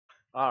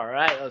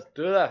Alright, let's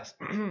do this.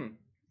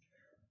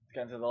 Let's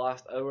get into the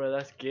last hour of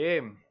this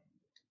game.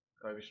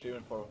 Gonna be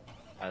streaming for,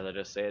 as I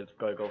just said,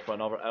 gonna go for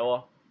another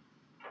hour.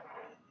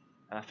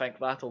 And I think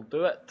that'll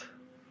do it.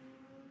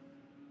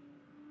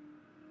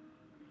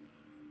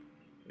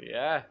 So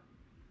yeah.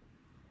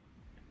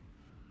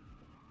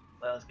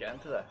 Let's get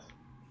into this.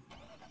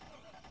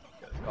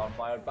 Get this car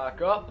fired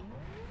back up.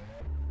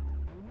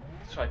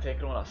 Let's try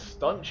taking on a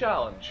stunt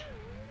challenge.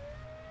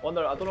 I don't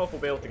know if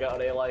we'll be able to get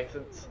our A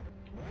license.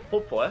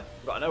 Hopefully,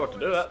 we've got an hour to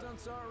do it.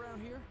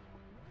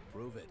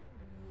 Prove it.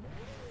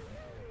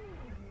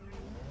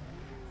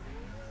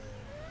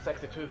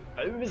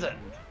 62,000.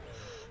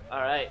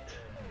 Alright.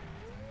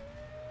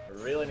 I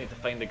really need to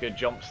find the good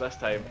jumps this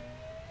time.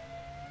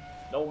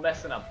 No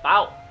messing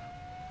about.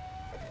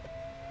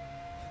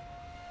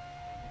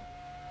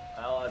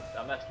 Well,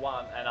 I missed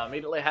one and I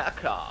immediately hit a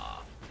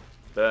car.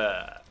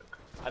 But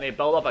I need to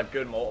build up a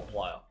good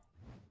multiplier.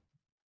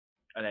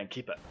 And then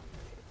keep it.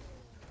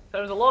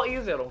 Sounds a lot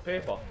easier on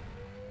paper.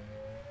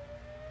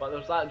 But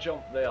there's that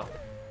jump there.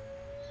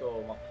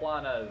 So my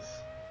plan is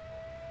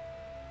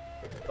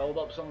build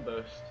up some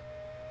boost.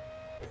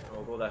 And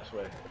we'll go this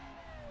way.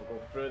 We'll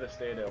go through the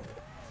stadium.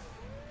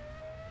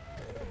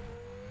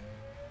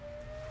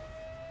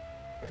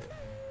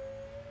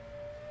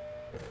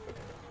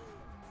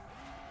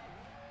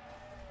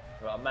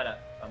 About a minute.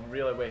 I'm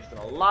really wasting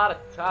a lot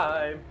of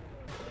time.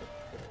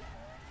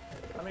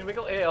 I mean, we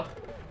got air.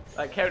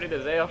 That counted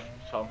as air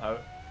somehow.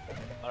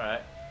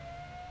 Alright.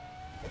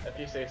 If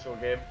you say so,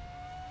 game.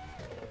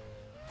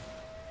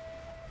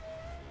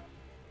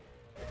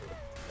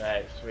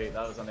 Right, sweet.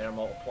 That was an air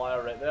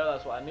multiplier right there.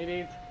 That's what I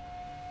needed.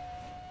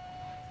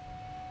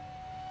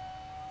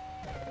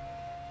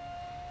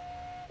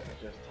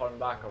 Let's just turn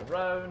back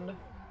around.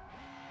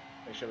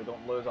 Make sure we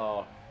don't lose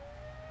our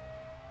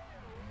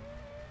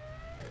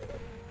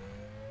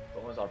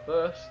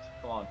boost.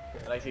 Come on.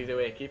 A nice easy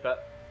way to keep it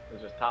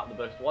is just tap the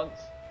boost once.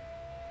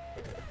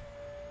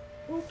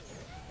 Oop.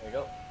 There you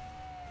go.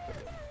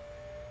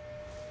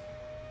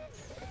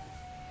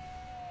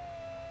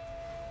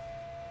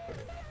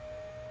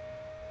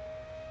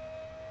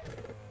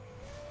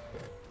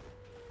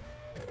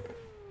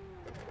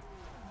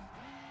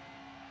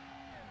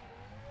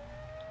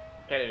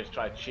 Kind of just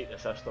try to cheat the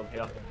system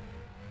here.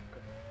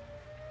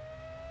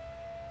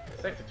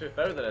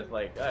 62,000 is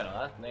like, I don't know,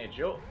 that's no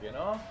joke, you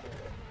know?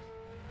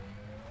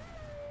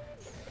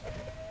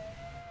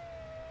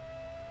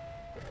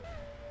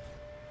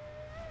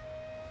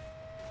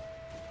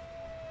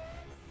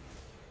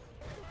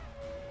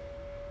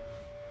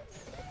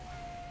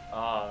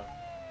 Oh,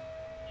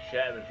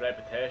 shit, it was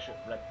reputation,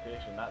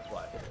 that's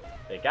why.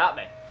 They got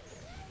me.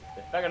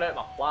 They figured out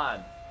my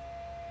plan.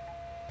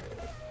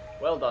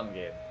 Well done,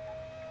 game.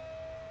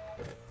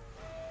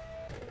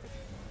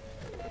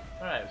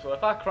 Alright, so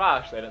if I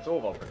crash then it's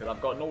over because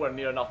I've got nowhere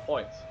near enough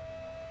points.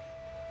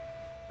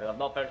 Because I've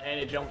not found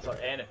any jumps or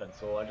anything,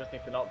 so I just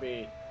need to not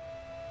be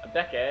a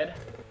dickhead.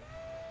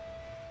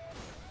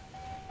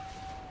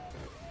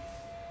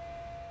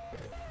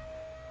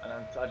 And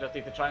then I just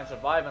need to try and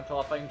survive until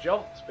I find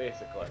jumps,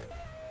 basically.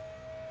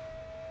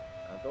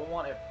 I don't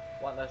want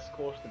this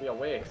course to be a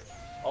waste.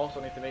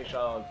 Also need to make sure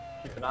I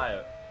keep an eye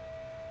out.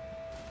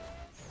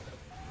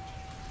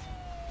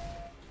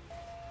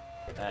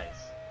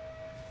 Nice.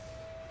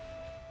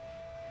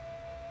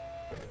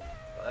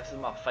 But this is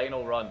my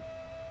final run.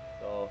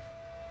 So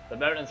the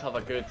mountains have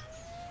a good,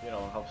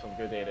 have some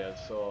good areas.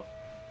 So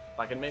if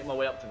I can make my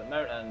way up to the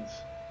mountains.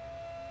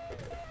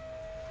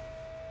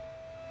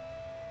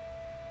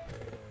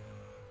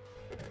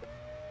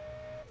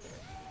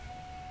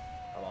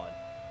 Come on.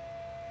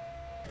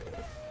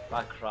 If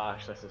I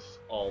crash, this is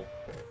all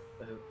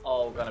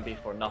gonna be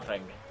for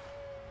nothing.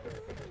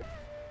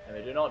 And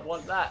I do not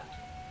want that.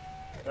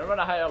 Remember when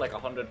I hired like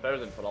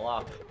 100,000 for a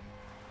laugh?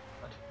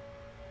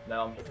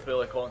 Now I'm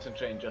fully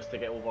concentrating just to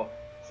get over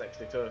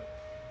 62.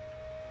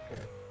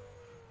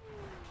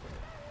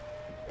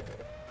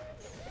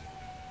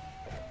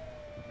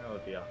 Oh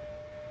dear.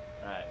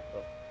 Alright,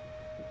 so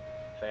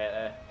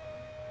 30.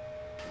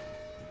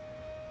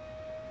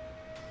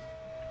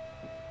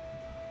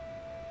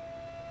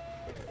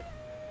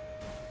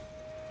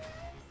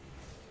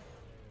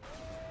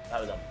 That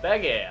was a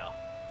big air.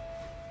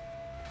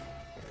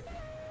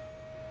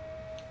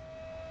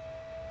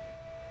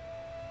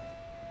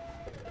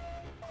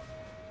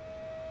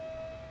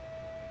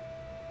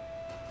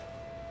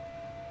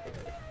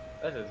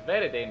 This is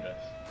very dangerous.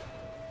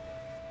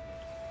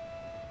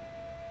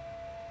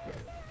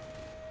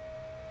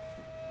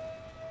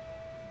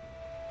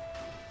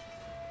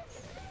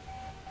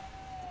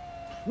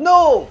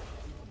 No!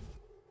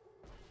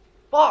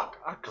 Fuck!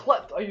 I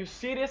clipped. Are you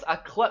serious? I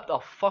clipped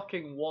a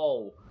fucking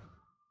wall.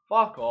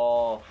 Fuck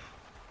off.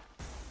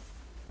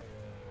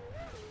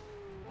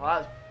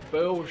 That's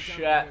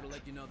bullshit. To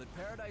let you know that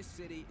Paradise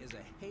City is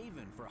a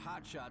haven for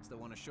hotshots that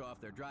want to show off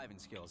their driving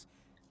skills.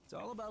 It's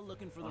all about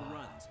looking for the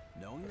runs,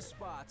 knowing the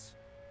spots,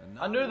 and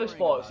not I knew the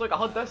spots. Look, I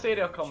had this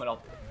area coming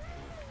up.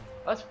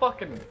 That's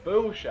fucking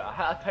bullshit. I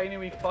hit a tiny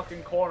wee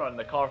fucking corner and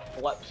the car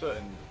flips out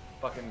and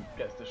fucking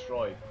gets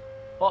destroyed.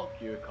 Fuck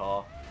you,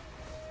 car.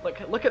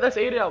 Like, look at this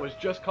area I was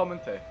just coming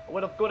to. I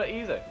would have got it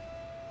easy.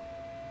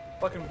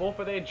 Fucking both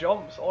of they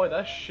jumps, all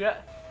this shit.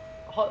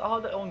 I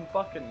had it on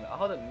fucking, I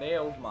had it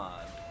nailed,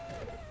 man.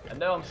 And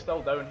now I'm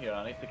still down here,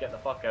 I need to get the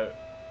fuck out.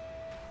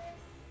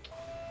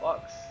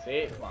 Fuck's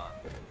sake, man.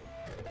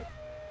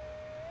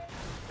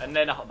 And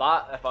then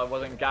that, if I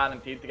wasn't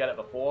guaranteed to get it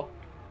before.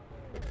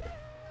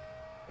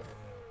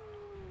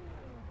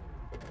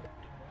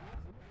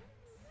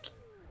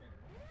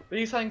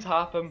 These things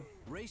happen.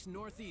 Race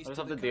northeast I just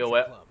have to to the deal country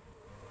with it. club.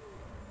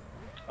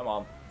 Come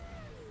on.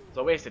 It's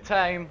a waste of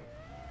time.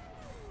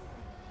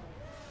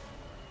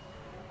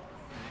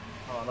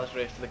 Come on, let's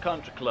race to the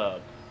country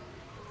club.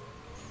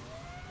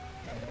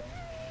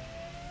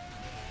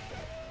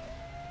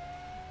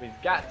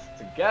 We've got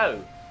to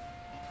go.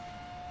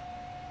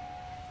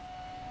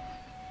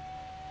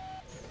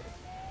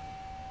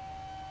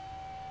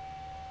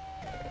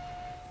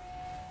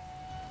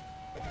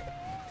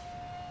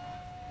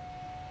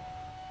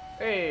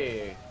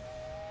 Hey.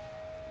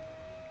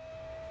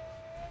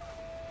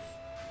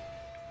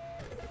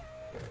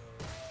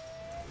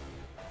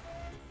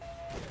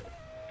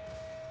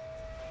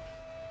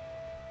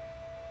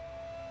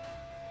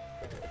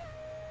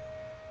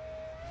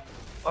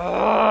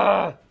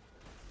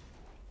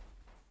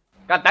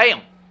 God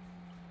damn!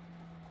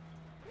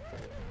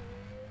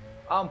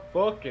 I'm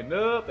fucking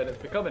up and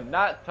it's becoming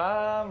night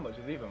time, which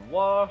is even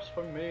worse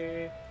for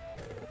me.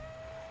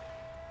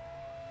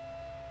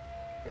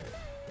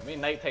 Me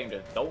and nighttime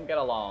just don't get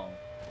along.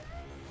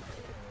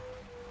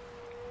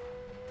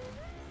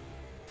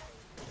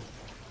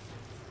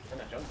 In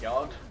a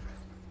junkyard.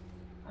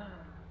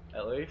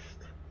 At least.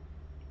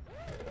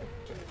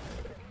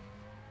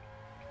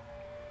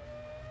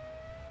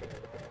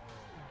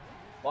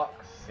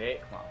 Fuck's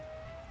sake, man.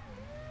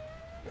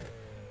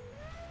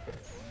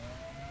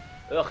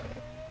 Ugh.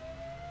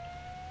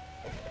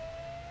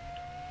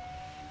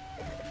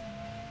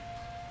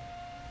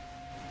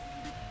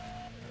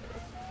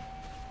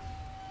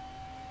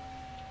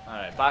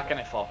 Alright, back in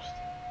it first.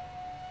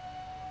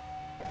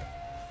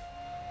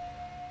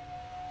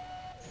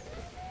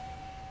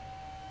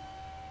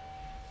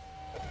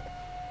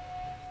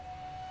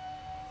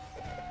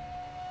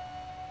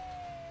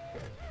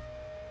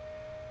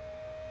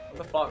 What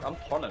the fuck? I'm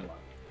turning, man.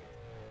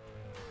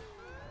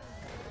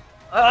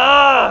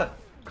 Ah!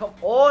 Come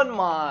on,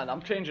 man!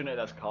 I'm changing it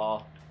this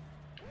car.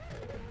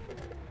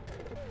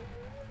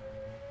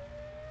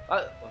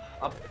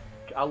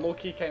 I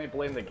low-key kind of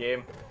blame the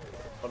game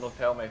for not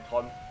telling me to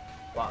turn,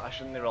 but I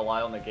shouldn't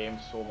rely on the game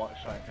so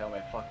much trying to tell me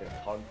to fucking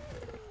turn.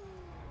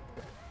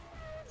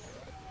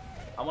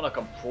 I'm on a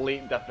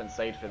complete different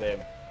side for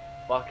them.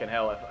 Fucking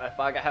hell, if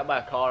I get hit by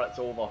a car, it's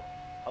over.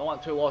 I don't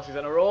want 2 losses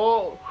in a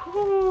row.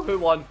 Who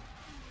won?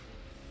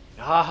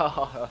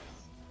 Yes.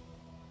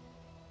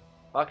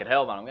 Fucking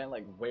hell, man, I'm getting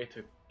like way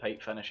too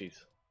tight finishes.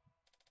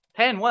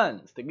 10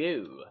 wins to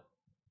go.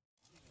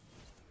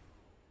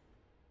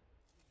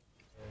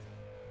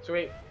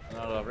 Sweet,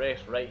 another race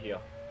right here.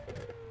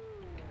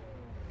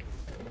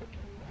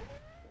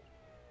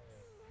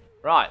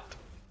 Right.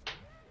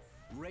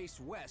 Race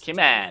west Come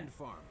to the on. wind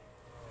farm.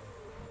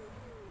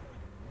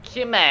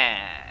 Come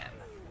on.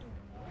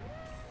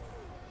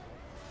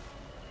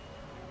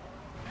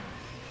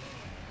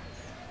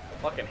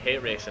 Fucking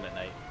hate racing at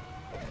night.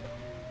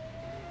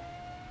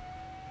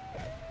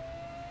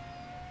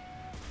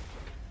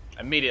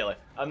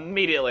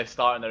 Immediately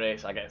starting the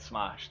race, I get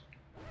smashed.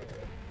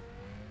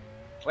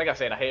 Like I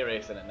said, I hate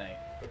racing at night.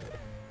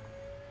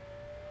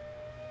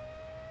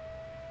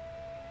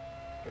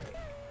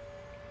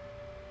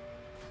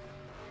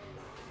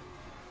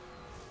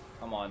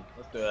 Come on,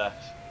 let's do this.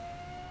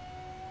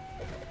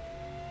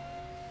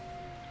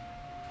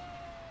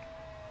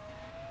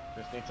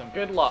 Just need some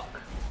good luck.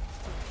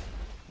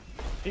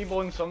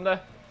 T-bone someday.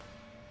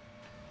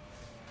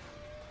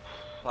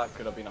 That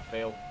could have been a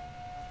fail.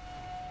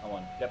 Come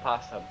on, get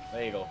past him.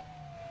 There you go.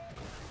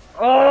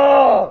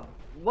 Oh!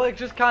 Like,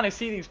 just can't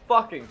see these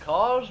fucking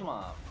cars,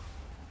 man.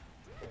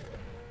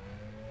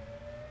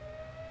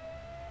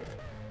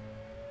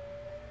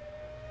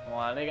 Come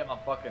on, I need to get my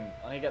fucking.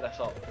 I need to get this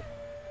up.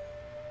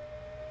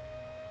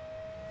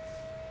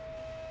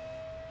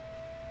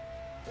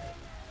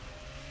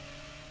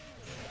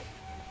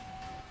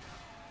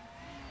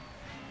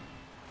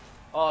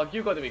 Oh,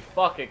 you got to be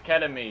fucking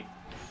kidding me.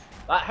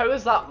 How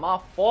is that my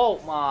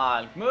fault,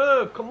 man?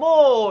 Move, come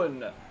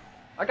on!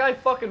 A guy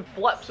fucking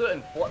flips it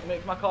and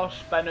makes my car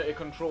spin out of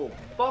control.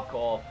 Fuck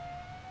off.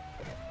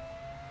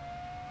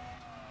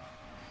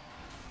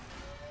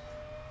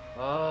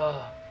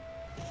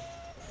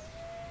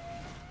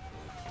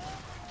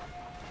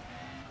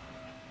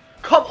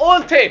 Come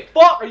on, Tay!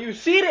 Fuck, are you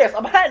serious?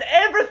 I'm hitting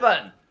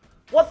everything!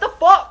 What the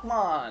fuck,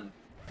 man?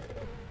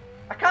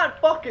 I can't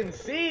fucking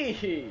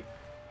see!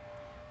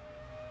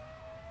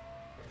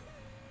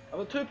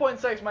 I've got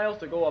 2.6 miles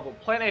to go, I've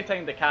got plenty of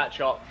time to catch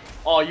up.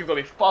 Oh, you've got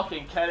to be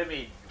fucking kidding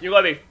me. You've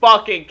got to be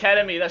fucking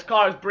kidding me. This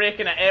car is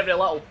braking at every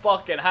little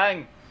fucking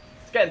hang.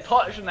 It's getting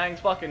touched and things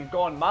fucking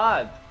gone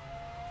mad.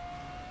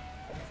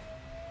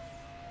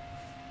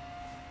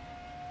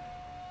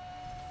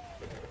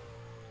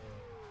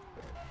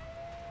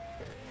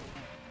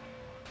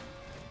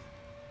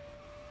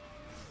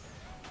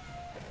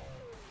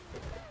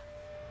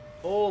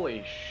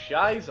 Holy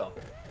shiza.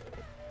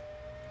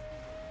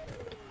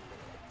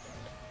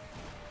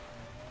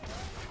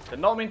 Did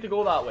not mean to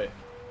go that way.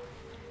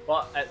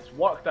 But it's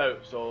worked out,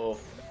 so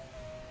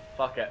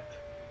fuck it.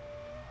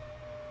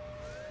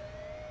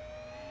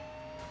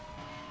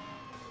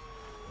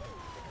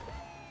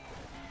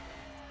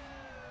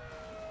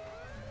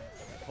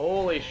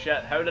 Holy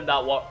shit, how did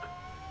that work?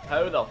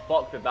 How the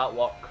fuck did that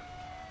work?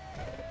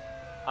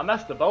 I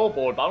missed the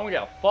billboard, but I don't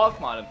give a fuck,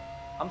 man.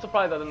 I'm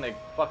surprised I didn't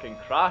fucking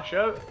crash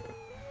out.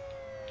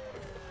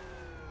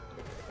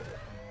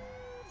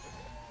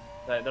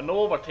 Like, they're no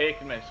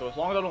overtaking me, so as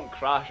long as I don't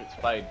crash, it's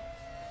fine.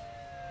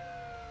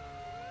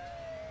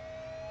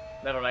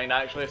 Never mind,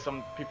 actually,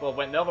 some people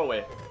went the other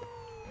way.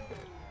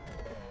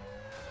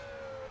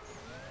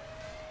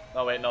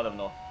 No, wait, no, they've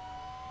not.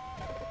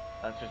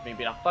 That's just me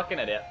being a fucking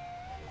idiot.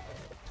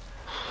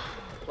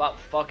 That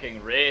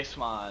fucking race,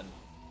 man.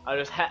 I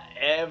just hit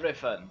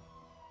everything.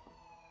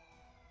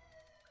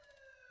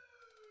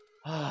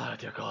 Ah,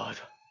 dear God.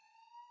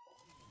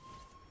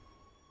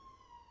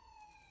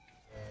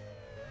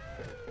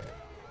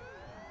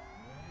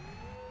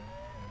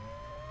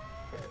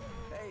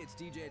 Hey, it's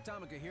DJ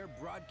Atomica here,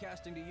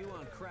 broadcasting to you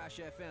on Crash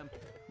FM.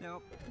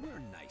 Now, we're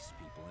nice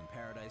people in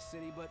Paradise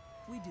City, but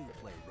we do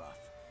play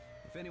rough.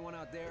 If anyone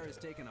out there is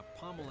taking a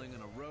pummeling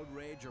in a road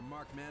rage or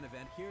marked man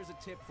event, here's a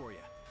tip for you.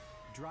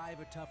 Drive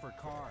a tougher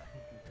car.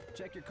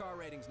 Check your car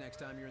ratings next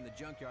time you're in the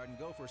junkyard and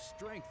go for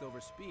strength over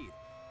speed.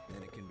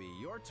 Then it can be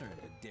your turn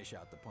to dish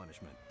out the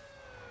punishment.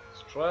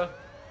 It's true.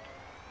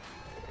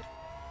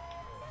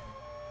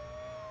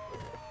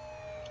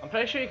 I'm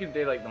pretty sure you can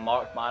do like the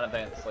marked man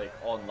events like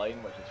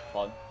online, which is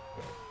fun.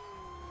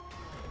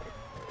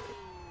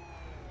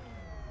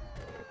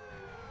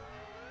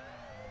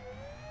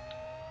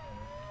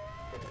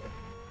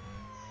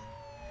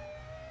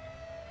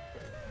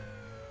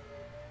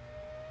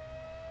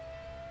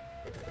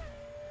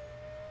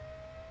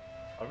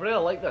 I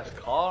really like this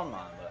car, man,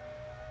 but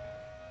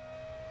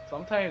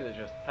sometimes it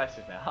just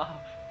pisses me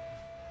off.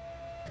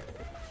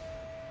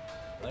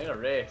 I need a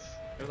race.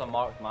 Here's a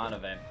marked man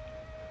event.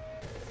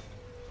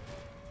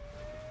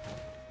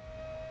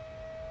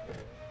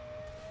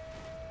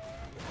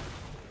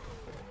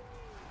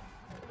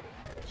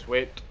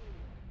 Sweet.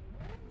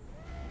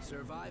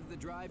 Survive the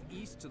drive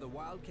east to the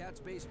Wildcats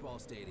baseball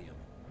stadium.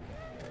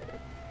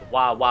 The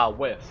Wild Wild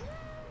West.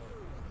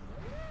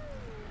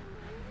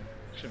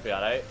 Should be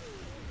alright.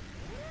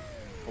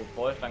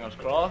 Hopefully, fingers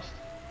crossed.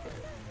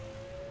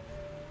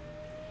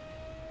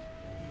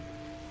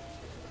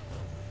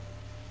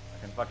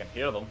 I can fucking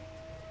hear them.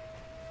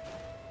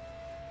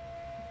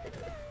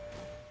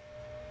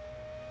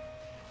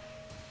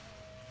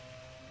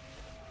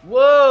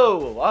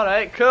 Whoa!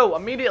 Alright, cool.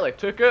 Immediately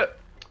took it.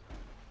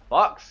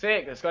 Fuck's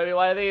sake, it's gonna be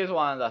one of these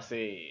ones, I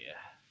see.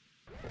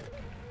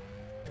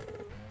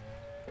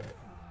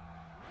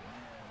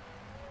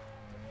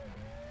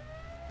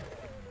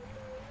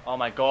 Oh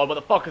my god, what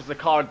the fuck is the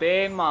car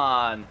doing,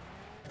 man?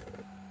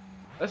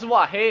 This is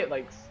what I hate,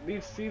 like,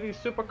 these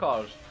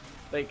supercars.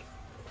 Like,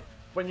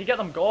 when you get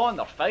them going,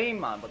 they're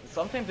fine, man, but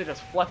sometimes they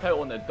just flip out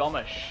on the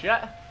dumbest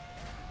shit.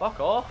 Fuck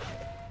off.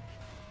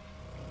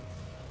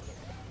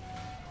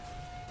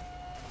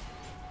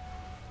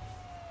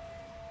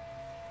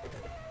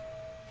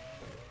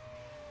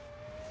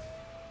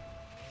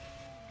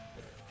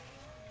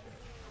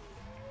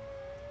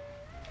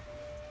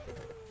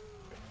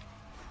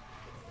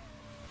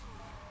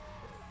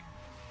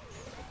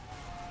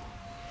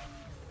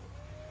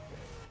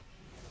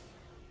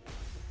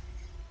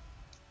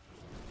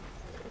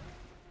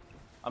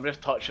 I'm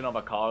just touching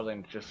other cars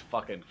and just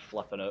fucking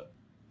flipping it.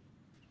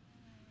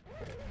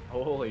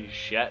 Holy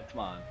shit,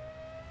 man.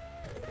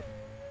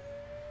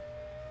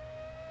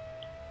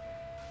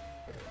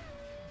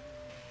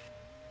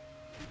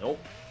 Nope.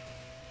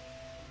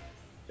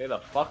 Stay the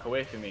fuck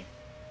away from me.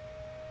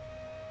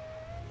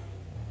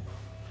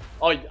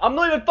 Oh, I'm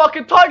not even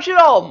fucking touching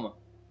them!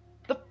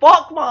 The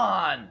fuck,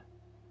 man!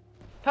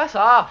 Piss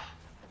off.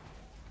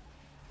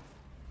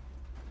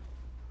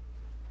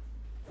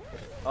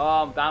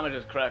 Oh, damage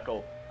is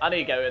critical. I need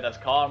to get out of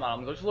this car, man.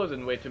 I'm just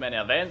losing way too many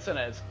events in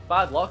it. It's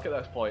bad luck at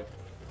this point.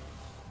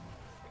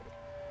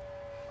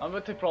 I'm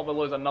about to probably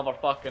lose another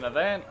fucking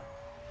event.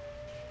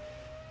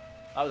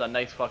 That was a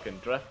nice fucking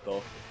drift,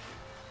 though.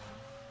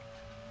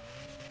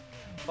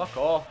 Fuck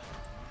off.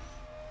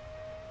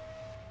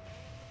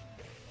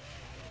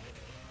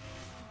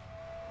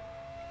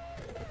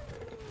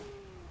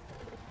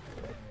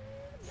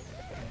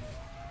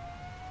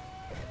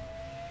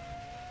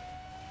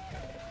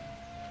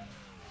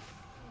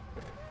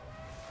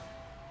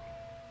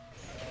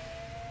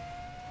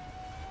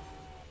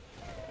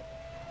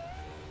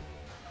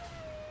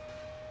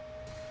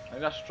 I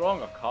need a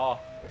stronger car,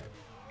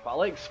 but I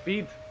like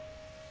speed,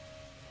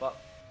 but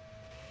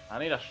I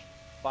need a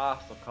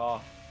faster car.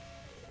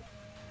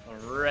 They're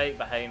right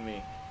behind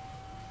me.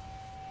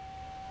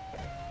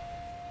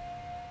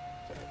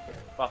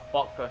 If I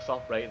fuck this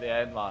up right at the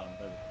end, man, I'm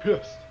gonna be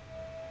pissed.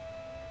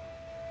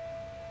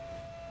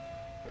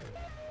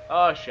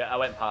 Oh shit, I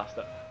went past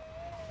it.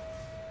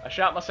 I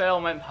shot myself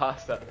and went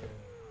past it.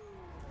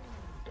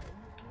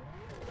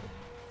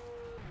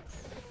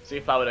 See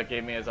if that would have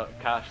gave me as a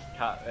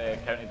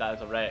counted that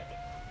as a wreck.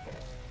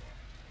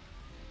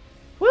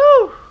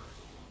 Woo!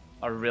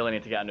 I really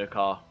need to get a new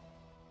car.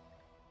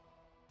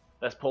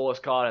 This Polaris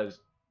car has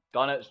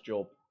done its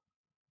job.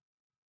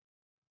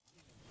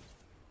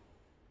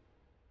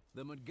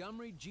 The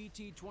Montgomery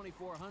GT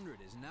 2400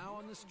 is now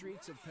on the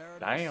streets of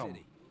Paradise Damn.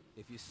 City.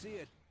 If you see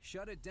it,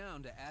 shut it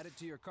down to add it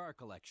to your car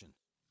collection.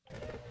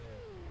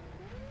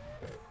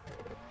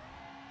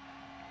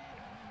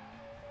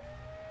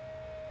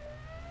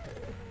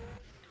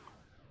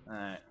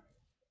 Alright.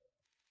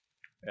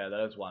 Yeah,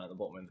 there is one at the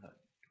bottom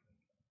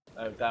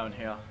of it. Down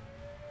here.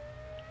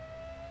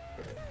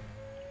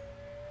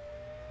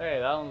 Hey,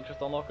 that'll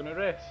just unlock a new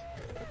race.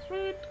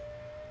 Sweet!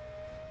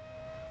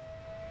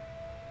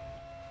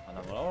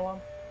 Another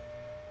one.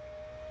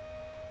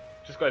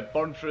 Just gotta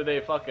burn through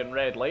the fucking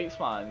red lights,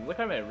 man. Look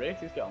how many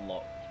races get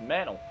unlocked. It's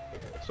mental.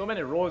 So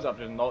many roads I've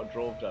just not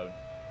drove down.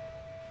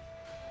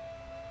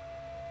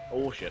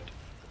 Oh shit.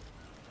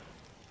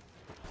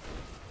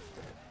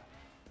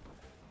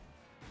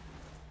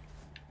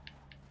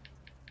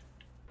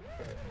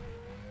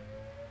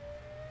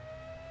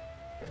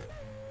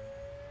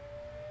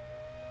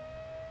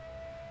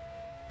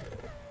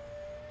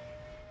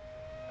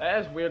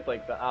 It is weird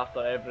like that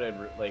after every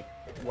like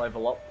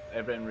level up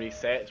everything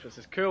resets, which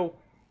is cool,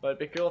 but it'd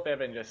be cool if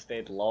everything just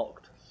stayed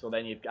locked, so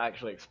then you'd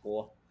actually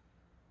explore.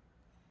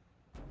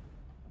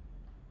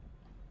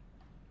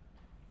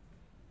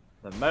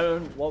 The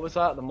mountain, what was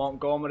that? The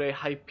Montgomery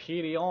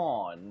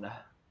Hyperion.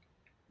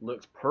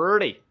 Looks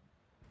pretty.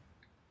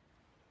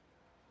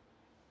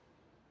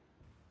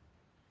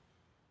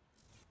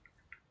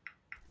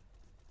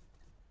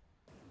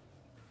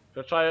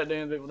 Should I try out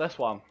doing this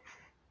one?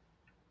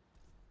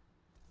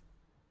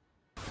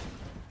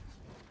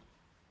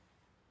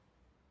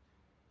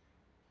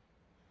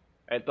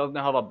 It doesn't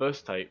have a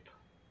boost type.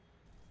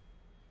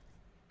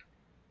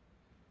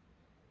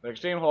 The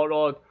Extreme Hot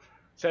Rod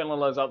certainly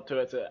lives up to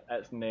its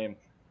name.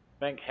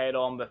 Think head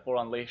on before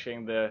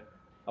unleashing the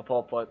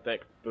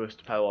apocalyptic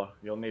boost power.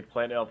 You'll need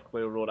plenty of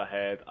clear road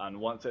ahead, and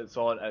once it's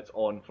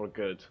on for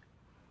good.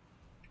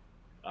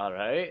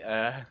 Alright,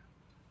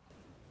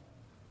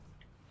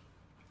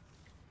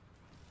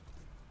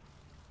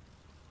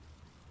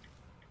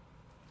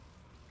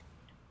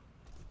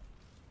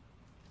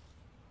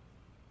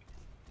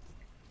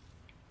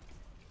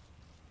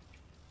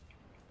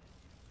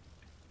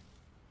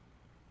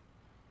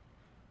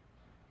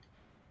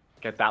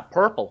 get that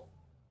purple.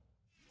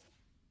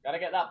 Gotta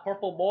get that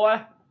purple,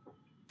 boy.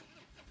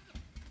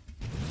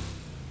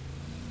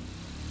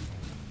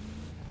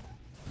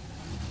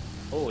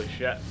 Holy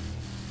shit.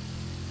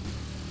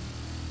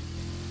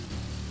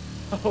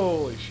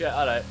 Holy shit,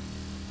 alright.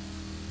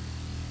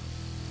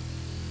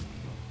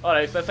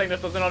 Alright, so this thing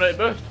just doesn't already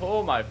boost.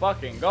 Oh my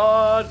fucking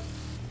god.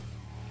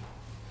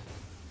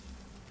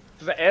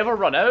 Does it ever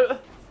run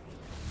out?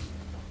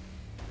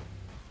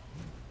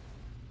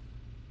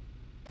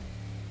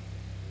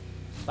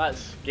 That's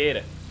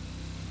scary.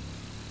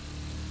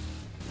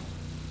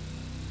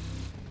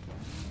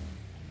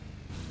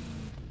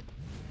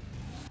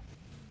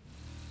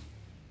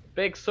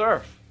 Big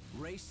surf.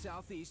 Race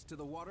southeast to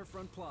the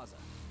waterfront plaza.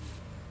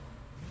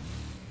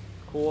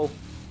 Cool.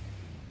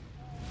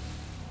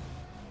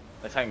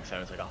 This thing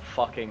sounds like a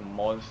fucking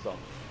monster.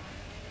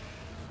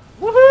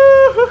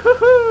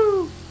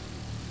 Woohoo!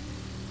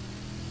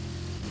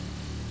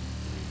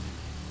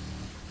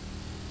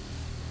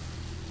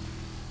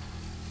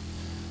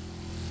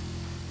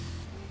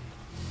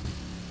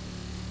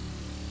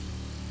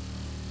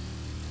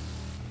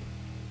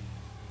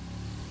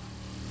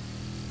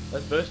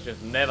 This boost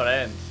just never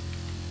ends.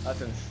 That's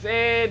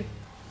insane!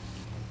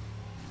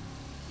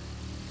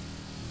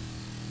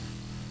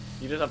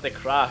 You just have to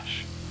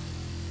crash.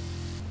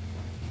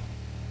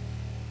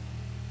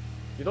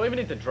 You don't even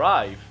need to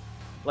drive.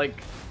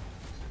 Like,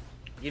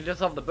 you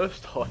just have the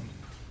boost on.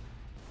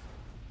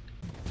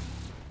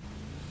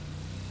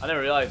 I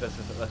never realised this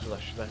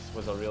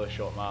was a really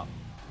short map.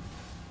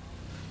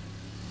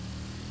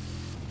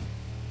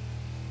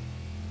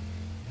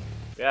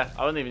 Yeah,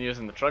 I wasn't even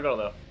using the trigger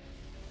though.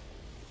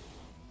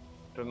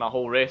 Doing that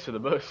whole race with the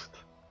boost.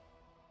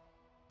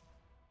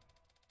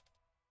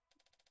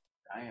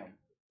 Damn.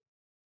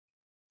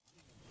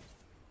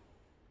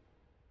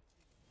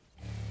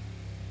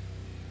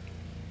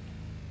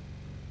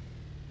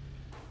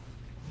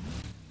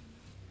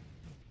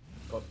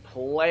 Got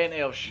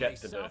plenty of shit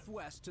to do.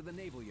 Southwest to the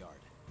naval yard.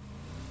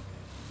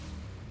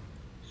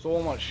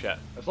 So much shit.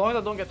 As long as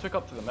I don't get took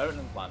up to the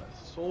mountain planet,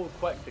 it's so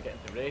quick to get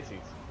into races.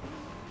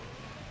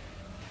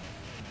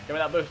 Give me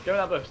that boost, give me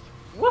that boost.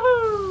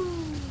 Woohoo!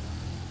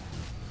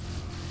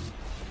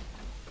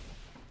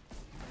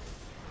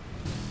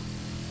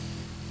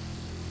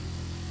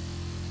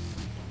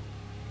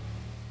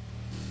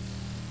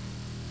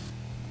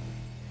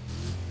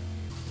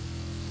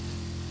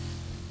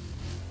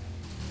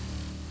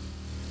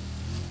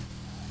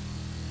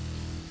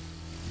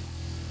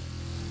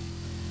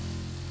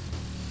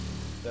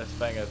 This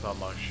thing is a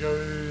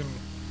machine.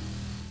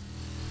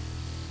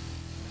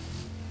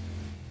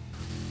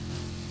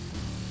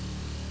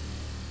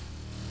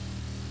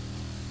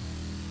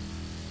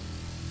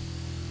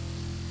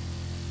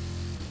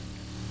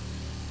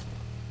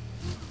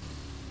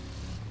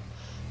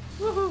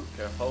 Woohoo!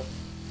 Careful.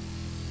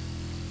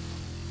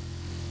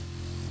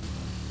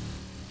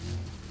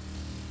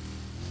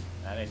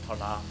 And then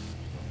turn off.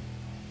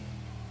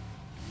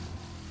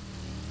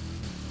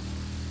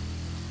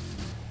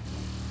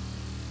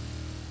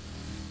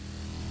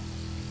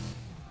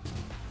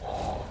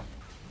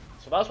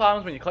 So that's what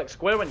happens when you click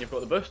square when you've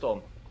got the boost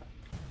on.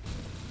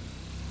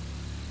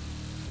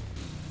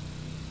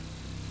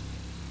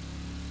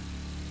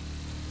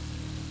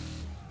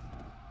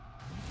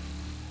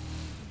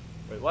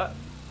 Wait, what?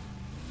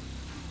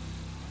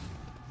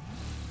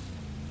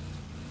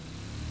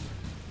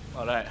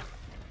 Alright.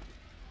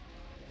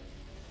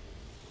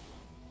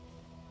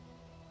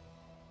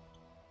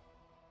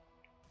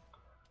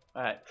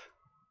 Right.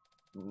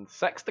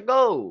 6 to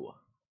go!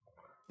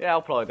 Yeah,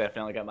 I'll probably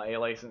definitely get my A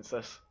license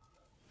this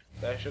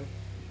session.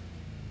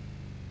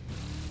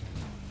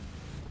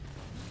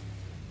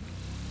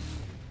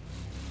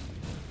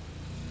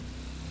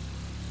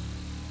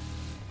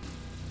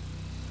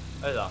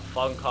 This is a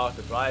fun car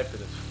to drive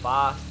because it's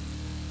fast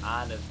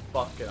and it's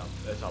fucking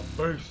it's a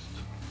boost.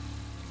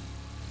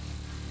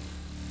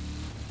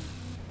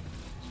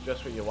 It's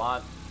just what you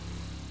want.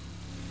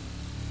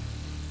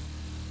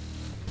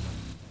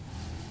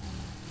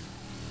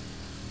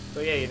 So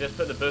yeah, you just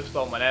put the boost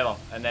on whenever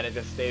and then it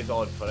just stays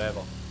on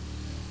forever.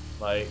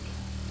 Like,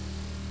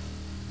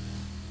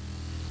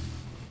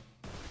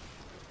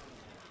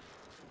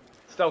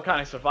 still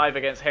can't survive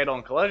against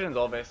head-on collisions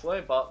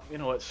obviously, but you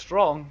know, it's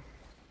strong.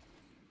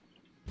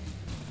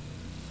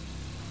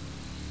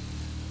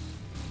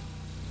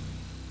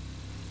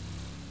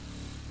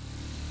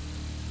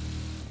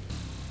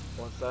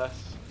 What's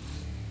this?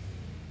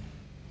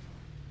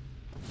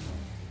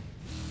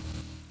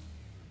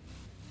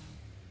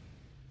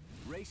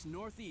 Race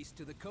northeast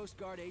to the Coast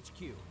Guard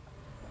HQ.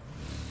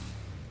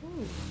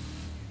 Ooh.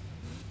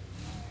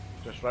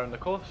 Just round the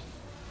coast.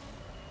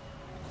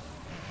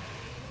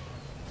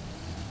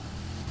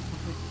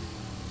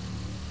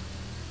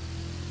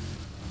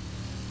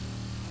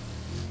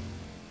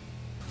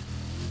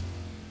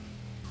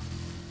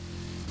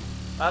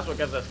 That's what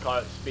gives this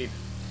car its speed.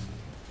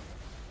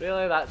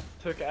 Really, that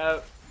took it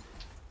out.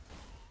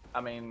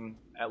 I mean,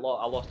 I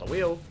lost a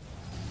wheel.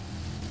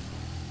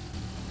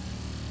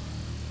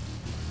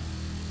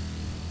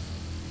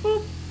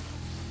 Boop.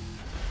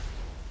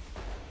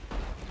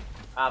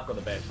 I've got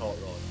the best hot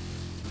rod.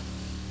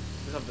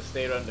 Just have to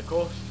stay around the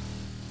coast.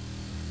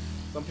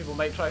 Some people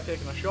might try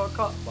taking a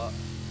shortcut, but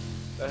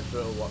this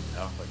route will work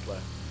perfectly.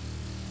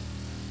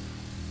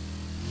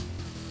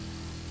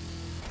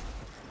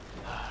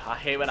 I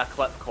hate when I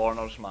clip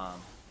corners, man.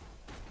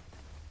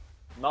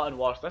 Nothing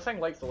worse. This thing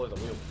likes to lose a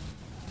wheel.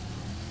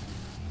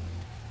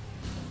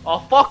 Oh,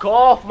 fuck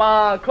off,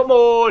 man! Come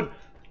on!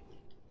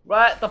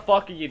 What the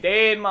fuck are you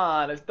doing,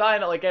 man? It's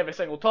dying at like every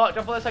single touch.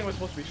 I thought this thing was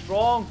supposed to be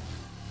strong.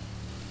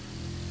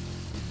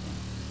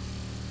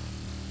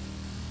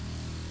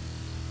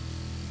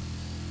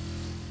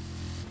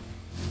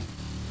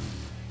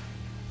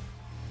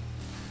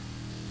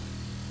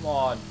 Come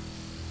on.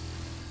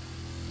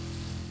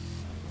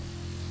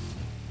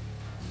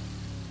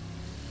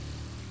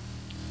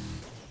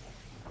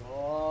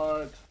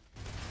 God.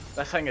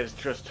 This thing is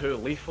just too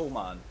lethal,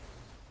 man.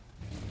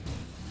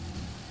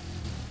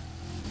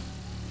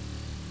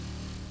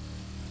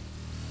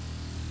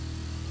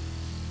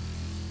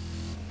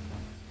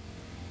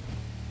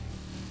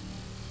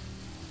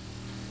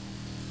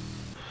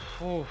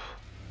 Oof.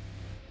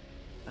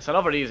 It's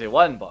another easy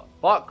win, but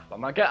fuck,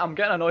 I'm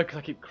getting annoyed because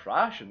I keep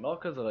crashing,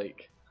 not because of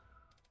like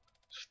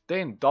just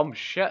doing dumb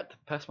shit to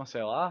piss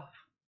myself off.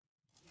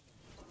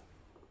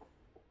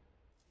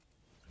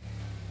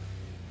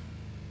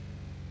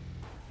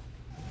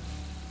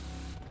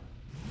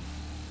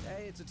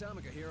 Hey, it's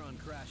Atomica here on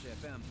Crash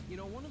FM. You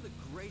know, one of the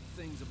great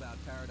things about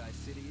Paradise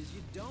City is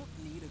you don't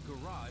need a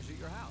garage at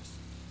your house,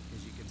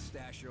 because you can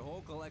stash your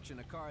whole collection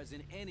of cars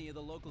in any of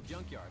the local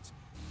junkyards.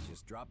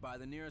 Just drop by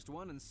the nearest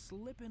one and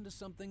slip into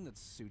something that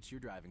suits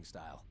your driving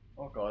style.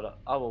 Oh god,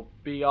 I will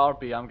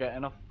BRB.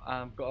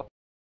 I've got a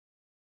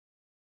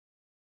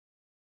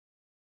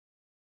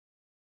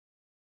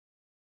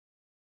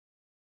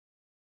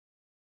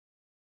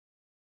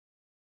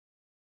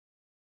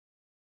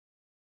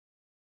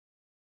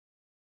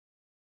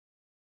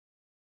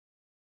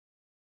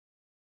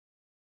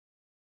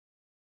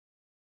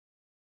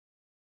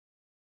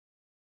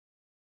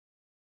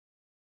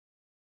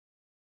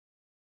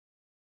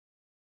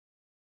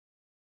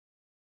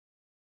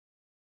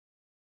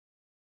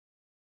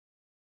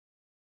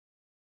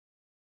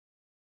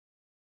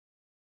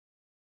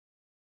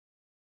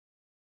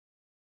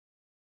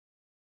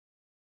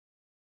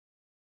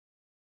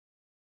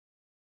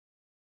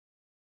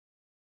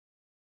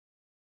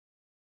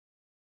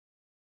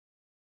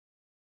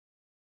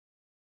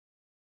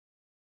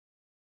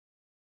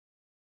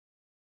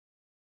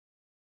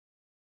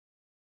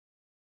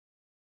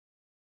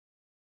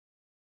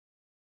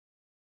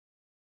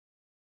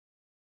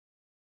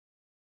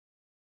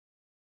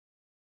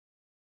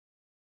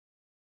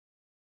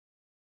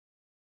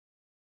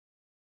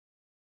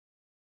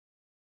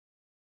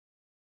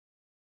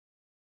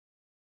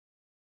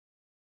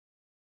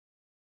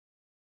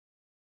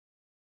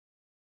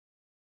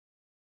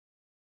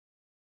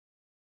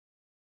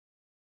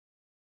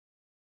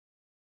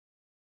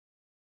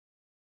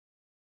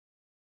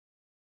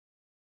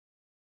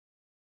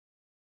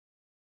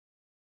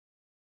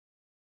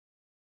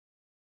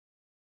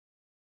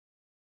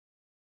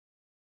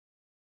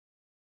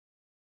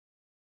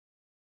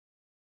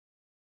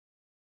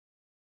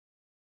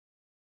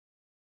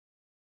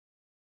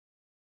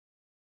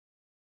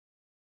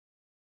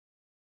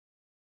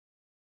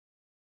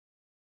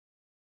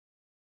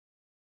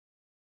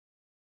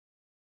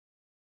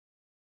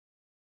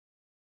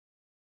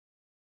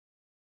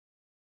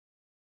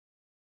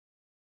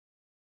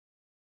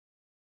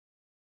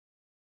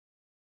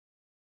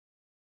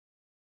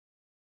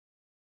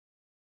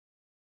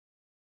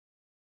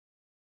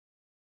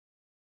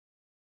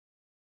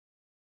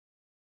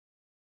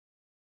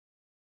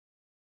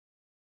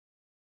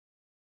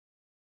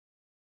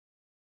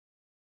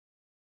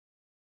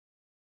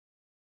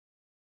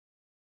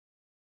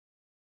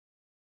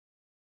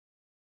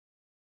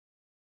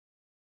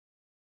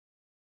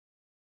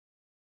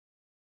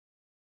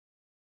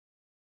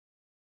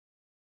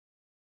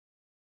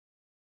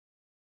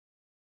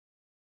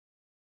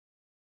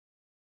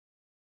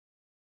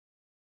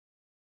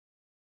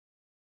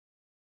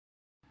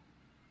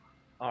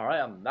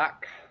Alright, I'm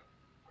back.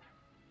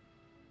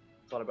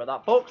 Sorry about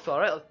that, folks.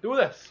 Alright, let's do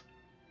this.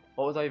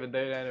 What was I even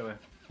doing anyway?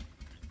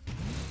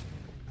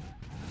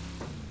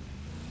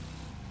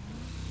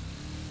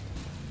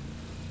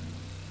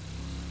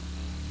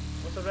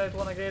 What's the red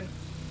one again?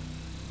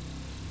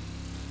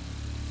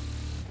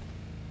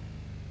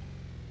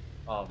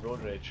 Oh,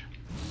 road rage.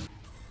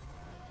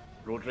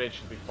 Road rage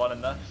should be fun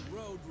in this.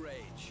 Road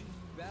rage.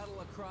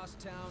 Battle across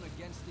town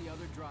against the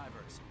other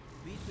drivers.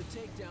 Beat the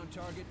takedown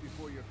target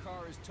before your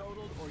car is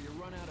totaled or you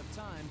run out of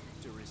time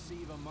to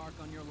receive a mark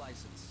on your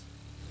license.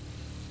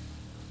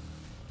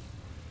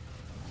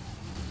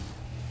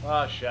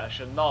 Oh shit, I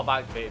should not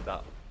have activated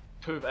that.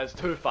 It's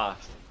too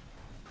fast.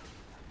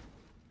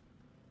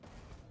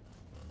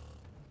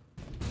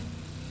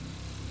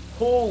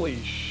 Holy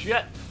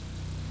shit!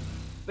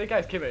 These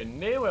guys came out of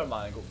nowhere,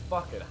 man, and got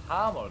fucking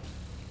hammered.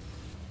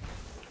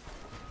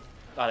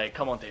 Alright,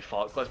 come on to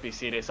fuck, let's be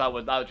serious,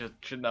 that just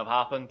shouldn't have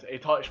happened. He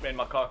touched me and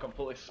my car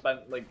completely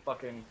spent, like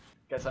fucking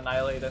gets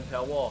annihilated into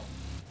a wall.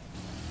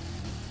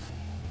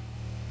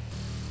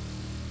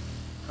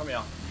 Come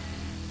here.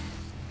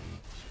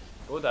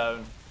 Go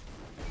down.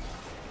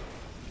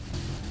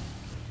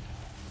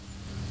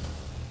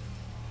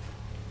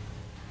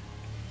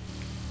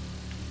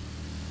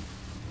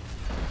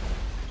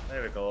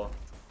 There we go.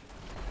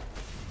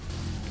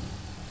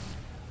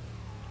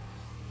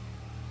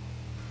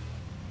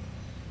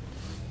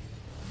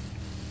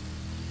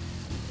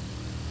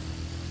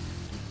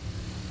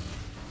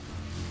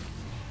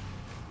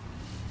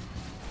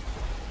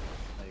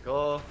 There you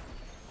go.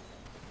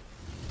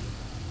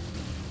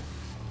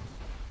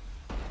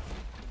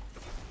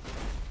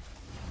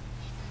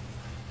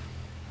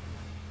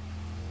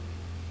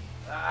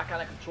 Ah,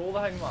 can I control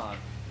the thing, man?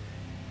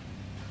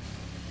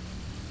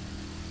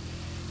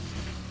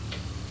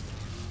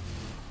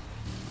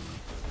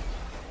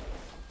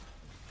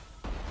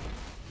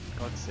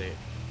 God's sake.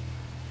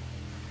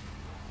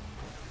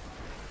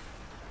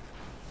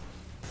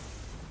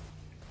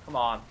 Come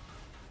on.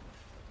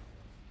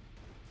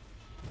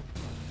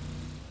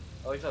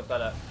 At least I did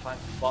it. Thank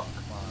fuck,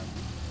 man.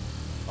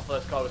 I thought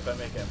this car was going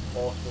to make it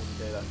impossible to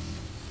do this.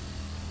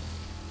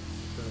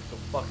 Because it's so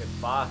fucking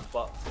fast,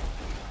 but...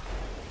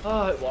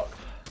 oh, it worked.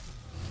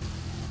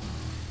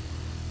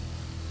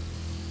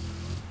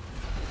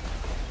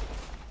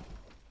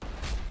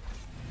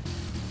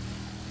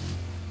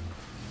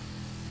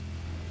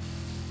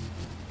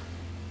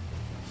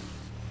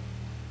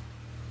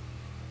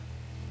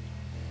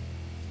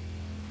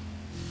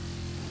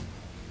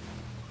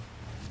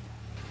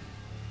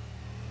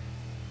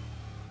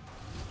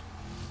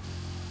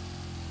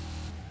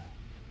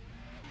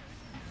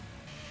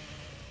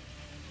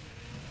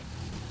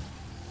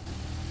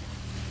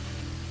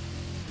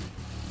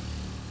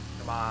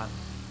 Come on.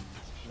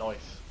 Nice.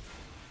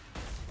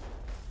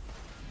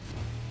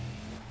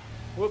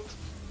 Whoops.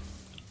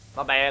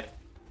 My bad.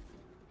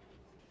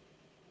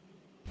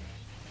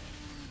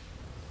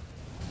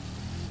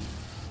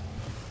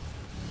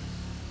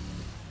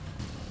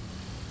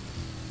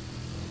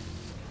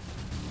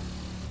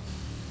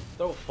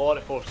 Still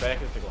 44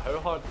 seconds to go. How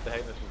hard did they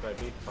think this was going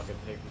to be to fucking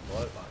take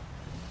people out, man?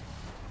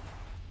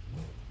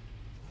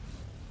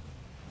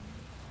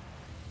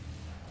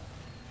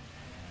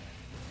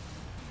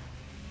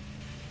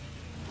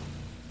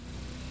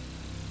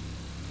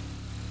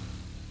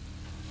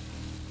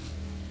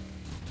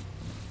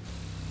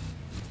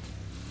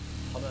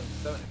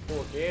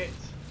 $174 gates.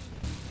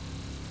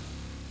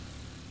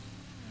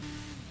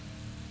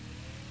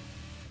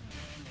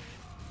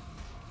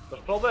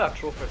 There's probably a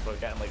trophy for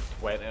getting like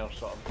 20 or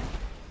something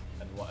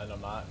in a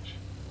match.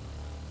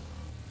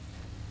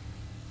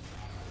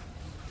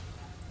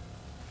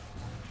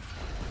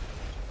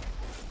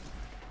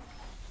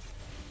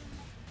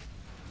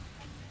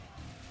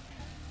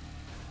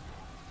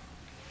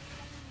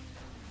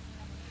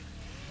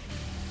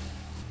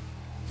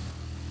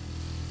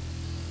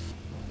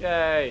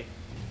 Yay!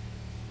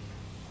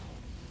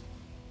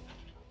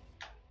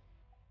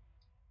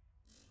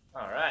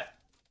 Alright.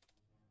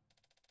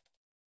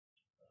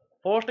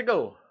 4 to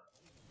go.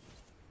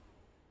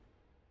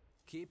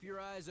 Keep your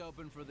eyes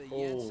open for the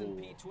Jensen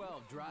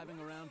P12 driving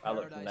around That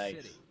looks Paradise nice.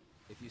 City.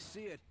 If you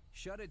see it,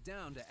 shut it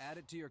down to add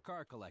it to your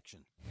car collection.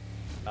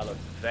 That looks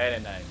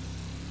very nice.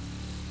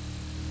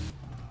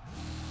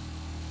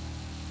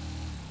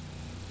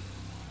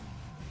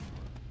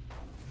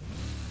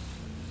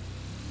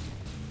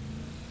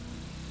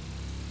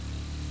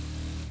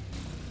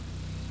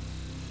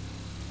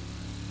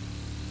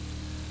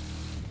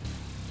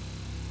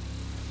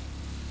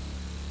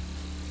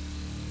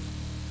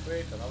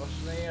 Wait, another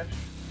smash.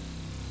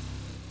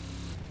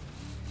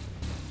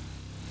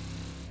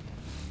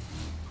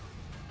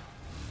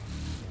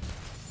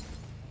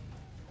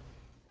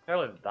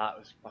 Hell, that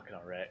was fucking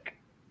a wreck.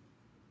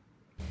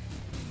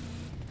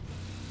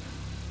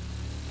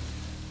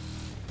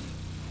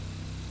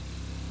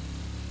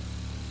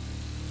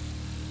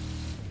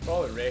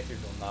 Probably races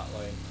on that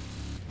line.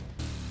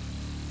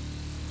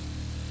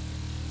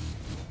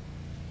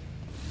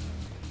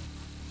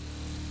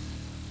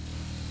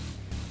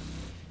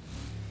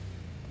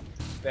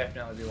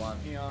 definitely be one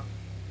here.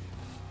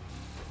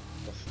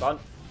 The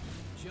stunt.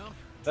 Jump.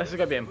 This is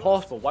gonna be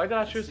impossible. Why did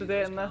I choose to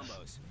date in this?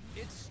 Combos.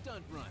 It's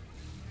stunt run.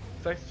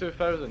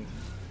 62,000.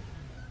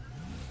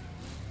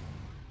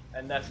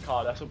 In this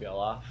car, this will be a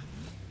laugh.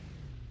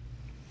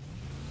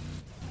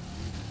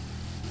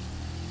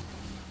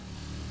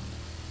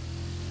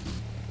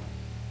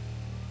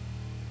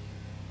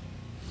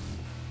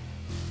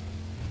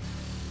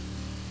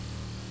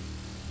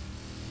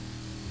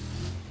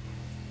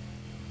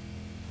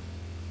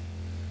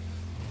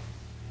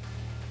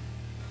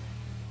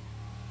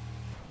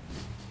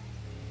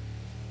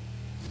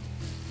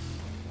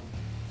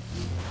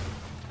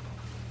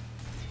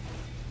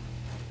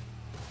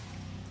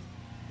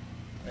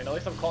 I mean, at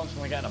least I'm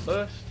constantly getting a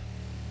boost.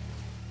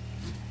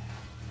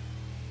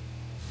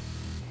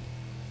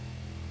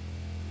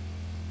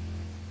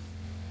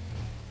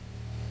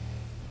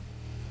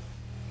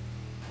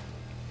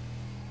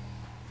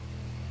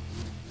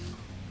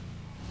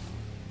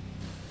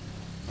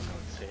 For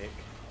God's sake.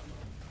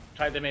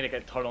 Tried to make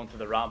it turn onto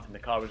the ramp and the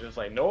car was just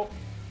like, nope,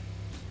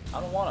 I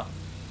don't wanna.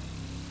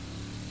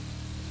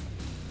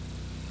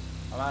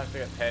 I managed to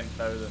get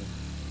 10,000.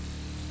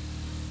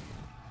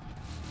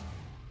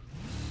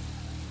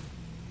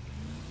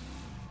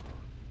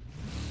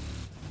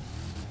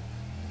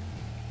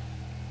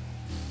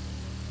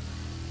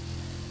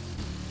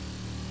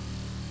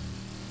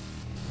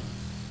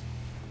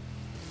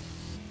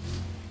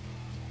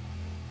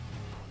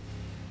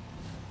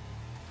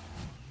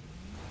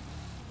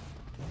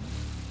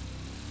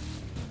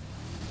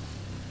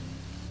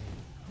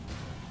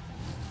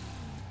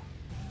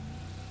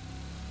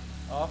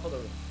 Oh, I thought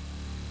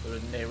there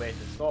was no way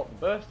to stop the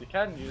burst. You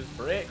can, you just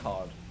brake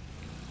hard.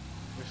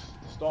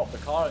 Just stop the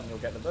car and you'll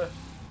get the burst.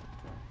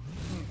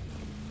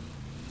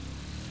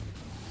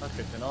 That's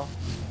good to know.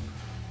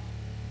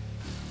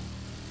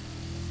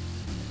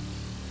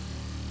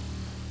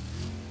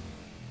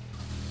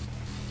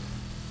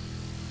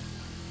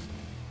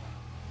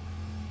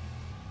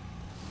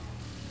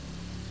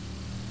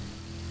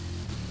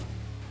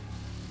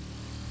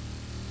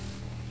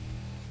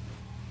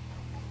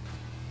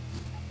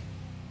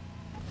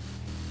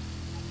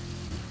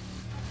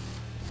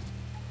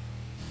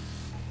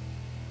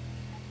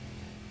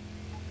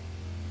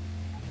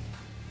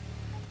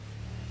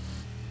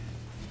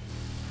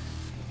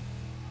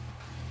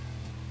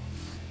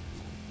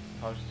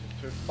 I was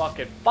just too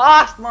fucking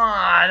fast,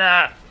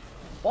 man!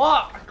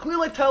 Fuck! I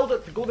clearly told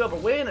it to go the other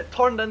way and it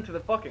turned into the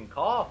fucking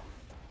car.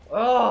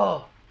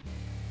 Oh!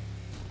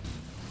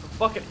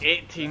 Fucking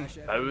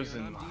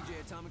 18,000.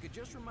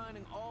 Just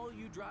reminding all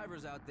you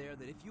drivers out there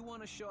that if you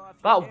want to show off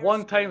that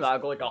one time that I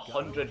got like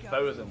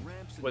 100,000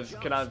 was,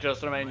 can I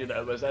just remind you that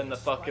it was in the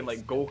fucking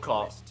like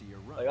go-kart.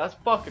 Like that's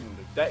fucking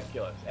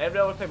ridiculous. Every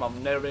other time I've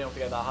never been able to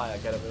get that high. I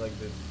get it with like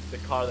the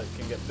car that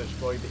can get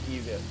destroyed the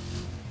easiest.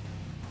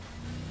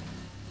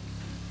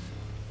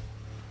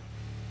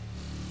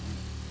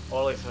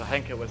 Or at least I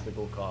think it was the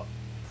go-kart.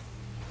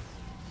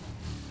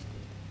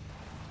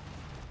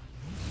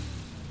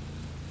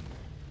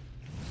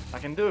 I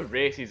can do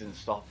races and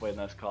stuff with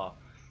this car.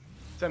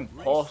 It's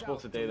impossible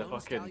to do the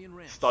fucking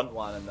stunt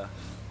one in this.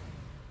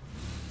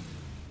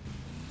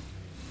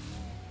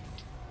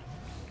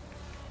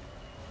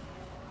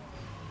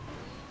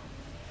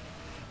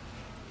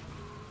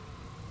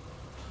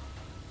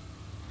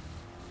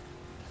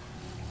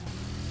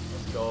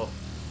 Let's go.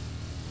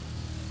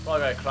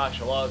 Probably gonna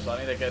crash a lot, so I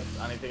need to get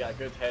a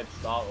good head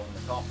start on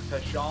the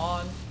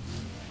competition.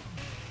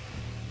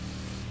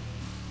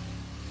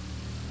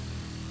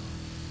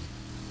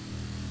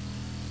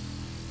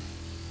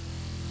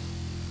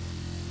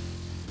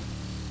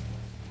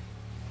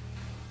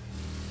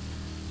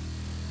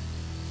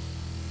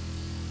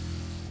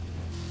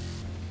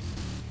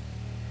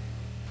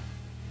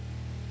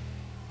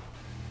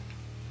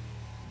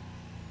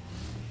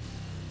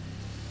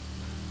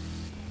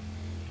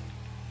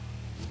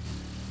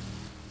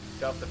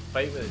 You have to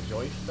fight with a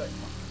joystick,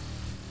 man.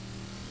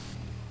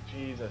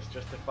 Jesus,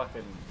 just to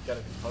fucking get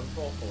it to turn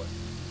properly.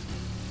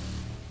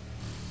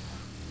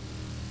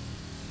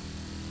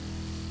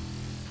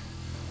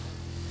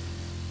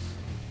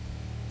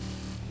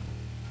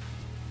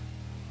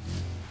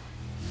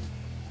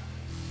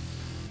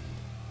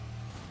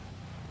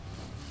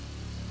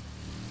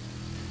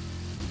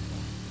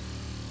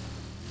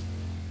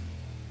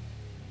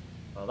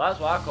 Well, that's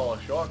what I call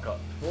a shortcut.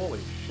 Holy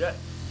shit.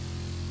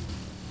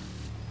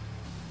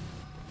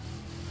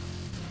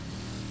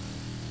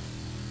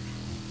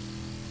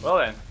 Well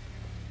then,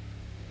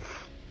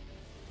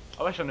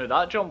 I wish I knew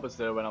that jump was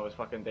there when I was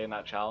fucking doing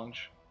that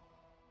challenge.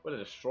 Would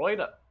have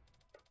destroyed it.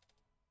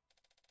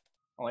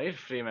 Only need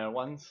 3-minute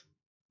ones.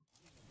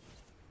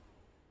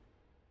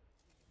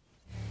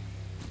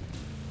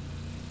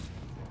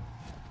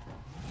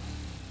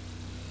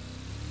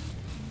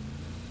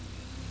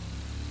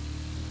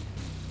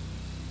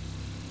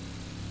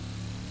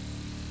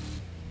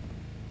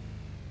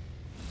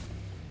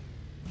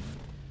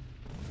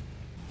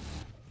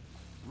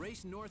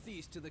 Race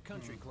northeast to the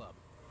country club.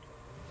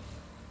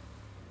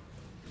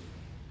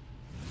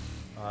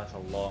 Oh, that's a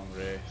long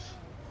race.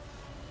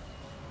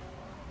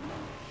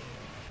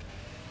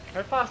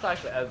 How fast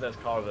actually is this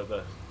car with a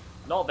boost?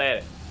 Not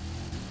very.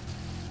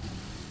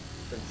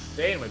 It's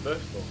insane with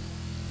boost though.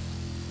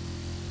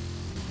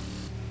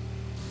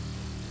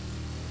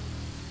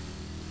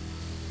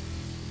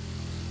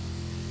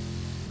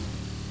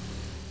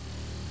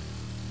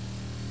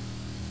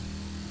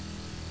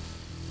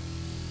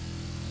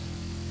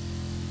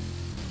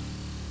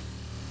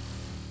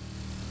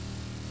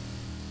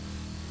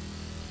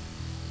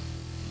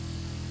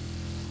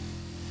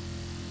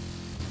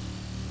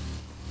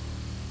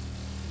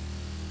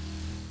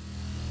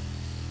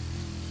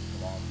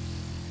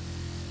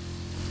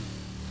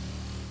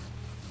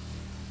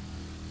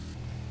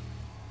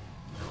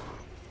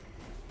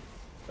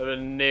 There was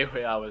no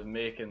way I was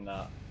making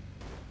that.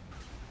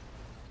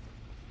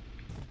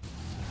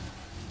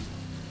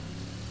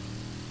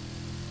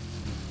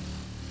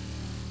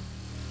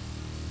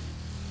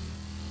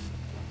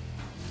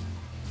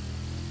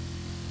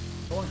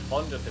 So much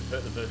fun just to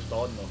put the boost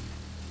on though.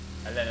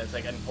 And then it's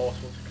like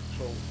impossible to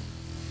control.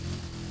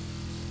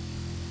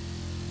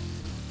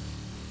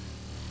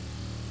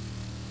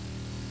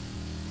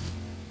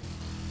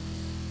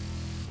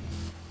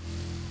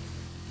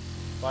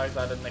 Why is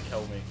that didn't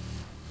kill me?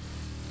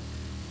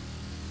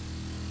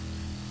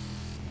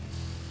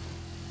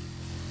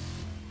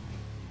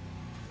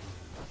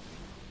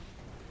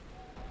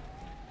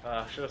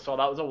 I should have saw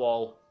that was a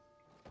wall.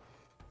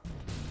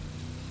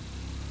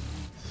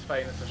 It's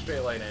fine, it's a straight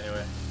line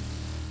anyway.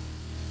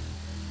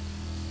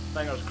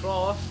 Fingers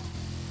crossed.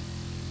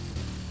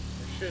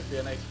 It should be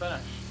a nice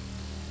finish.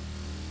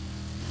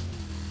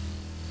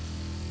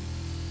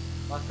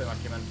 Last time I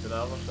came into the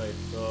other side,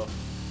 so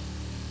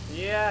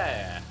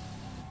yeah.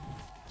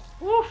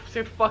 Woof!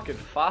 So fucking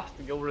fast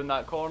to go around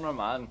that corner,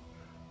 man.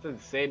 It's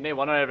insane. No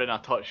wonder everything I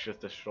touch just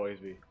destroys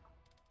me.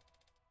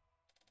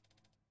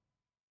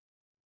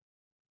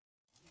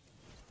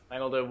 I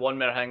think I'll do one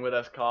more thing with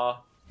this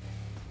car.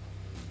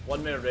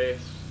 One more race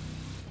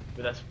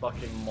with this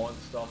fucking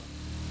monster.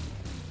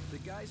 The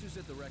guys who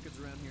set the records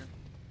around here,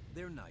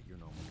 they're not your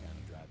normal kind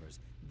of drivers.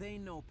 They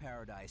know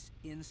paradise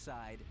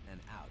inside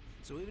and out.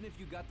 So even if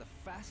you got the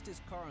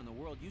fastest car in the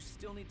world, you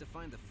still need to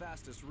find the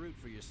fastest route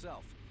for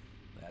yourself.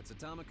 That's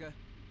Atomica,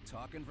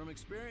 talking from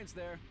experience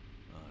there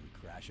on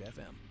Crash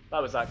FM.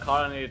 That was that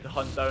car I needed to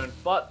hunt down,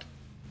 but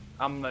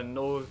I'm in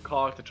no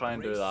car to try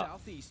and do that.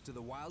 Southeast to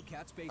the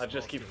Wildcats I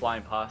just keep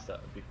flying past it.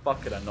 It'd be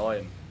fucking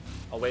annoying.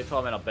 I'll wait till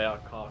I'm in a better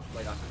car,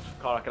 like a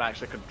car I can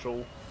actually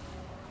control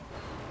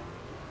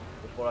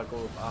before I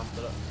go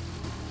after it.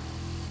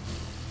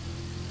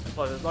 And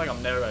plus, it's not like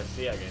I'm never going to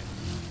see it again.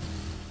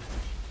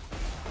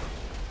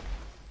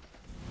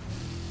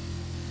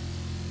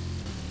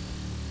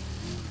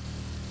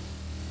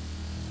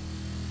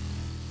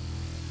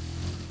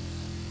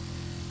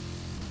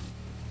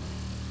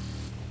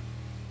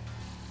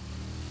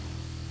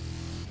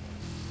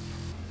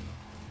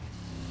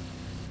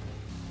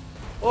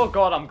 Oh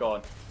god, I'm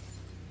gone.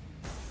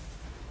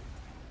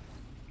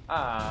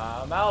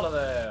 I'm out of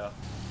there.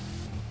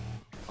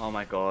 Oh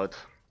my god.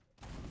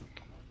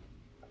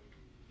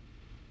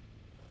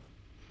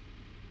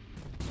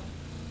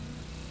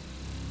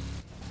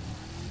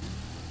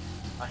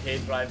 I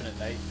hate driving at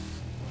night.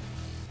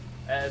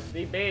 It's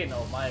the bane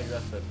of my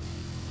existence.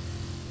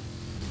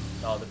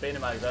 No, the bane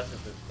of my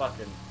existence is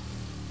fucking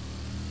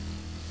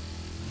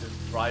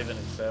just driving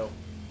itself.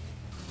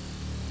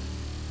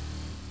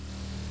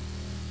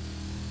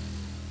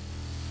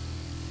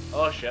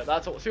 Oh shit,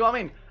 that's what, see what I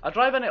mean? I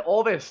drive into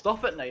obvious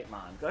stuff at night,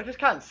 man, because I just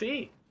can't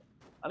see.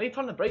 I need to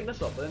turn the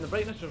brightness up, but then the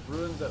brightness just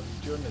ruins it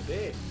during the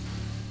day.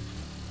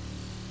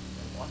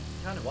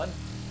 Can't win.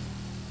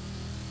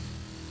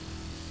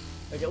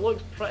 Like, it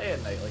looks pretty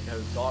at night, like how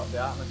dark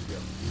the atmosphere.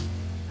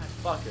 I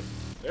fucking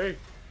do.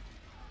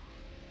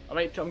 I'm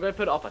going to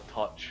put it up a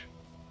touch.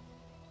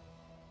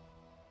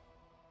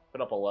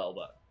 Put it up a little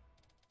bit.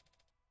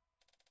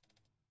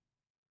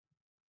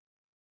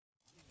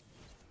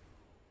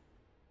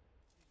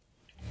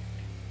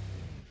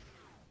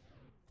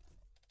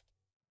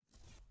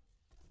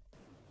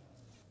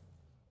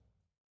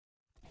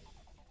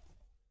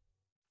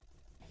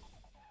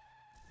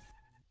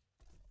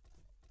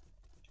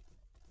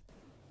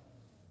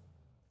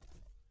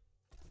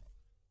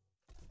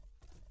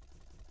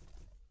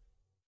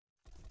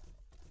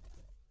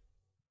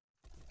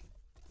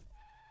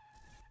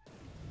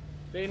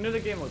 They knew the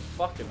game was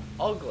fucking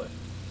ugly.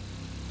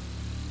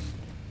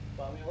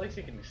 But I mean, at least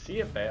you can see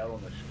it better on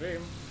the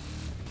stream.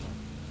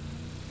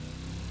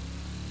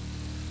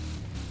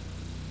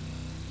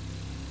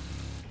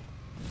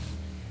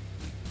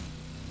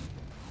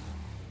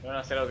 When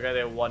I said I was going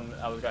to do one,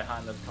 I was going to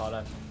hand this car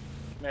in.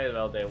 May as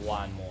well do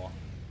one more.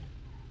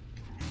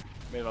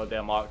 May as well do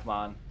a marked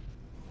man.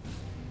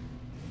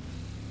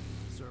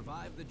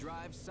 Survive the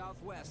drive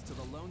southwest to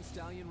the Lone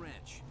Stallion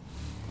Ranch.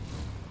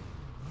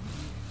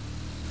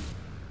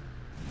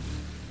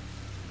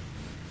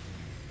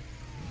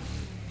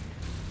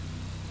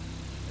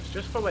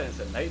 Just for when it's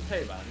at night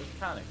time, man, I just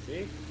can't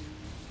see.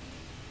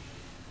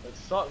 It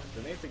sucks,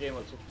 it makes the game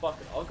look so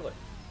fucking ugly.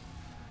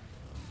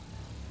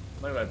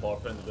 I'm not even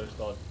bothered putting the boost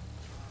on.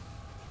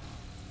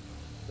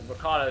 The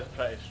car is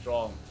pretty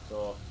strong,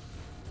 so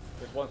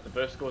just once the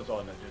boost goes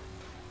on, it just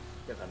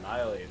gets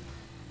annihilated.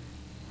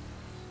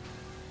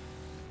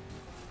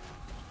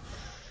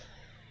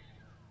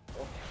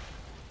 Oh.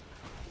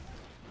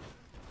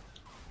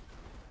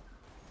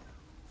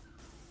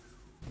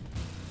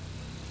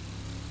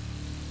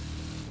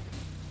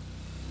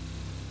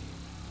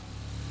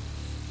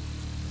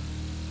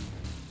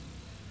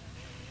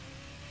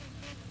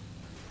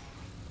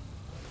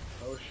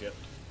 Oh shit.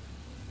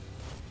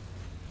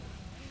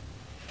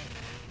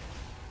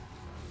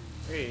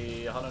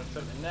 Hey,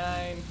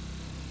 179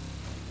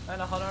 and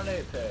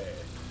 180.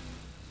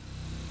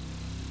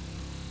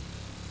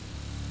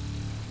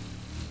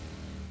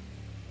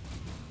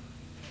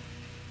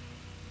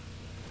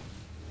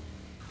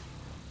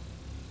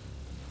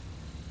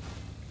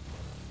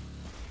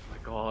 Oh my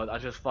god, I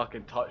just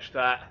fucking touched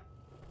that.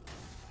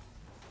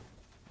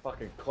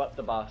 Fucking clipped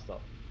the bastard.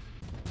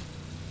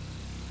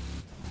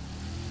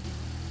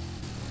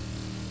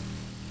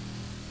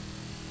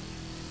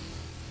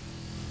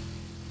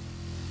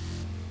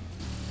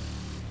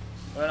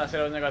 When I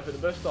said I wasn't going to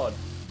put the boost on.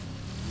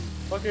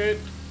 Fuck it.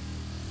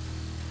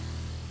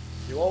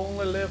 You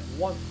only live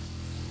once.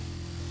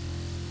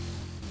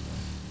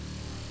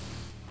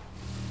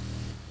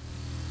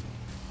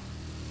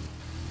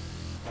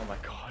 Oh my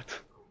god.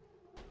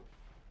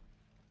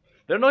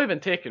 They're not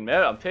even taking me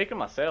out, I'm taking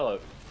myself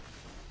out.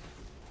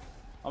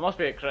 I must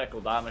be at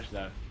critical damage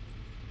now.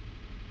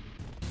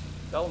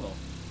 Still no.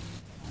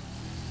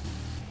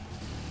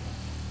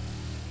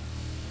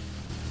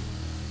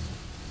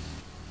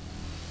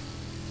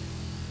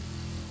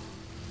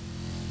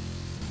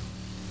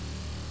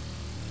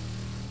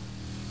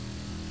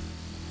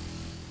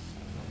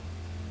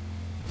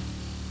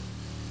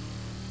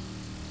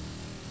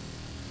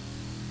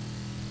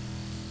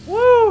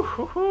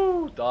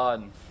 Woo!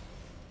 Done.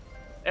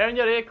 Earn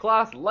your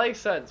A-class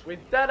license. We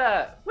did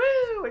it.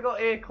 Woo! We got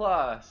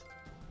A-class.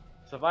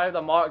 Survived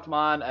a marked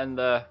man in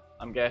the,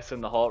 I'm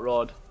guessing, the hot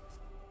rod.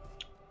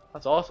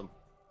 That's awesome.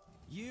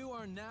 You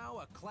are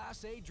now a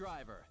Class A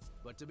driver,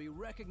 but to be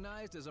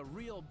recognized as a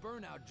real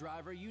Burnout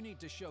driver, you need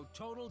to show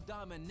total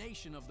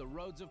domination of the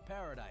roads of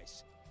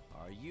paradise.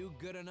 Are you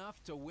good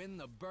enough to win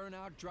the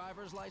Burnout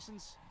driver's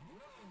license?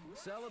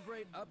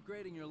 Celebrate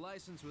upgrading your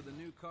license with a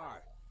new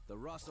car. The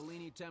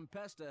Rossellini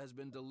Tempesta has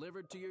been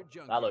delivered to your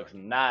junkyard. That looks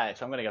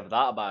nice. I'm going to give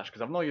that a bash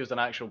because I've not used an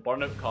actual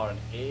Burnout car in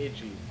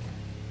ages.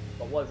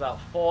 But what is that?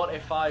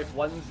 45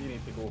 wins you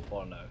need to go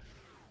for now.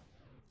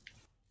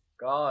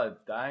 God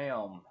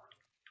damn.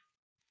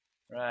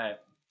 Right.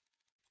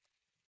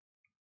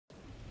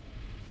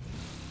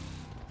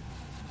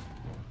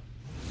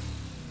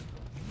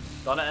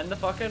 Done it in the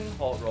fucking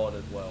hot rod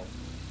as well.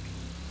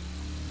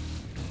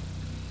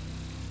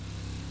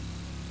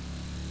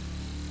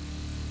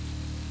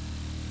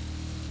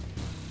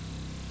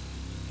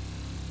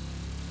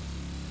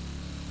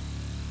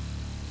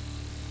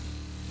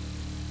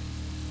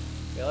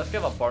 Yeah, let's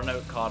give a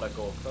Burnout card a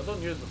go, because I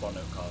don't use the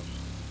Burnout cards.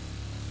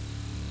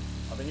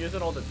 I've been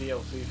using all the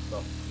DLC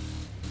stuff.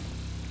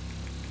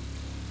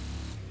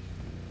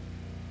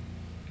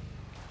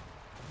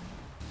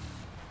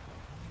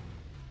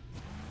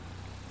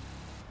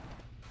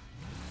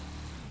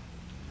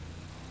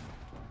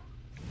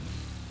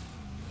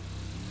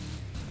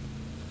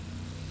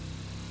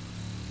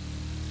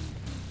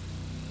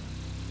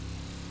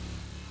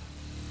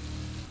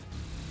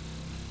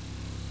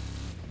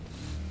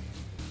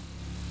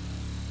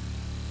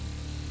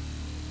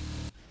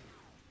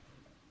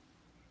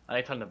 I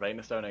need to turn the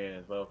brightness down again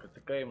as well because the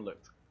game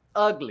looked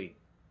ugly.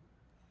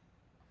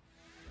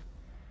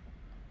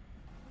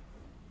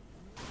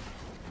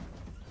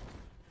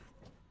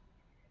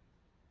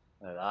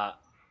 Look at that.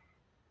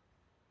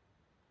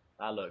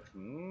 That looks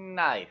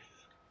nice.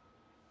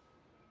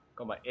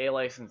 Got my A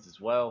license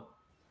as well.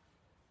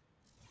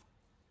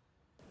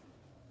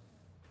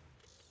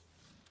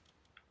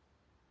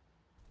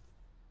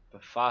 The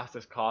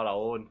fastest car I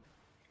own.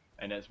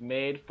 And it's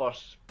made for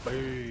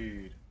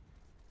speed.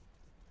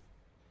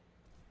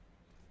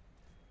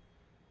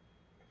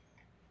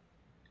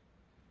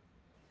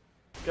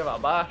 Give it a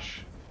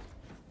bash.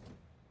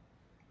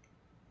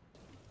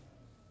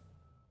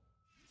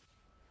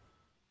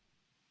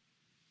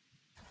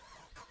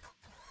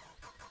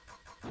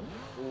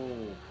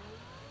 Ooh.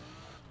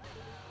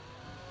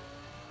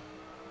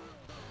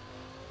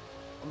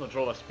 I've not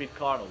drove a speed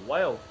car in a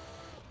while.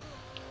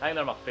 I think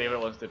they're my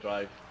favourite ones to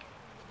drive.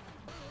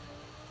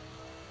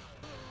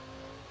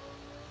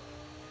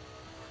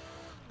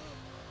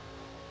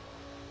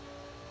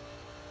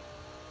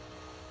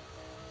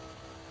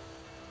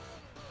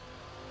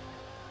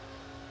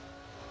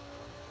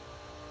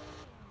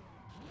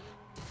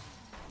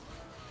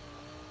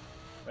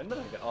 When did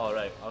I get? Oh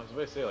right, I was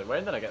about to say like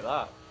when did I get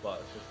that?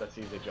 But it's just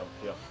this easy jump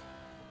here.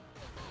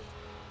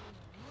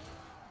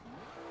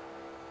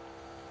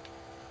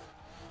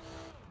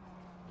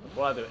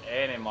 Before I do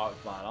any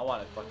marks, man, I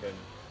want to fucking.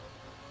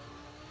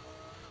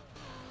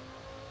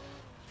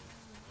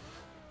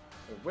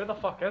 Where the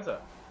fuck is it?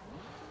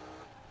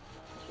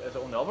 Is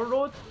it on the other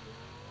road?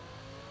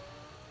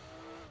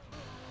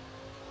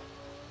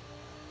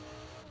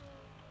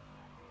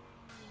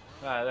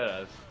 Ah, there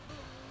it is.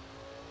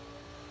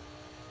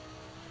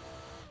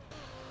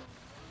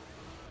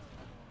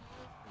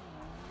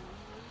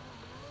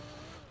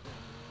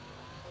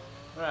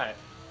 Right.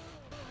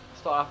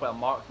 Start off with a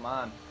marked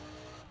man.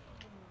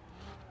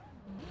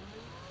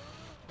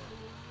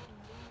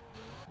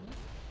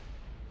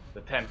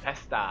 The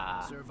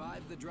Tempesta.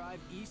 Survive the drive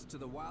east to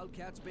the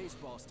Wildcats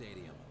baseball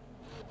stadium.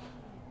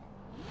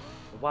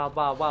 Wild,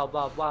 wild, wild,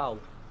 wild, wild.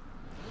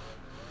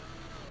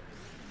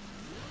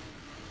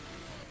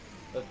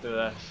 Let's do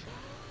this.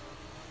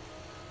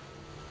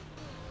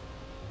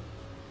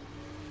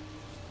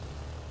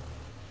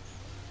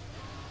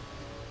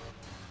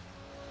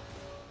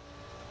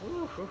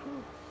 Woo, hoo,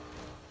 hoo.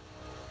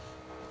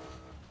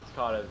 This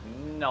car is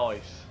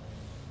nice.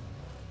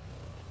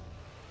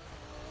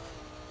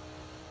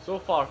 So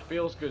far,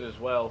 feels good as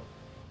well.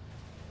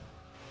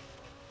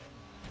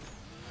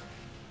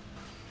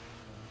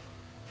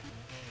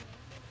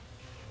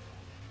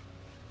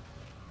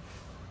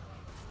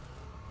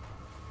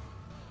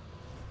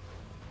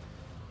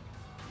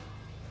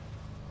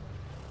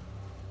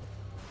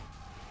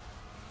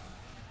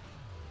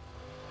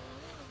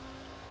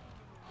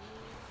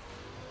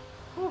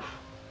 Whew.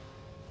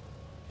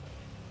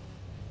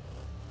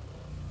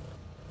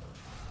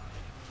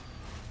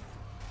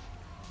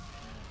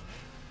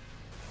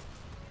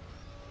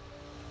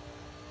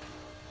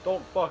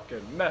 Don't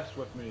fucking mess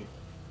with me,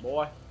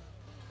 boy.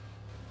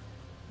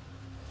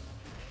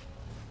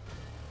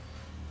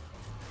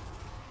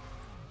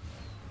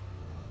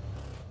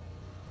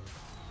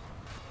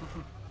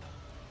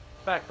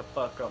 Back the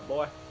fuck up,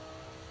 boy.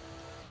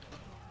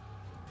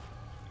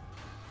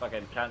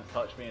 Fucking can't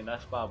touch me in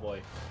this bad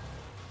boy.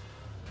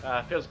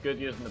 Feels good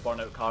using the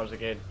Burnout cars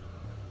again.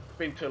 It's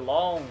been too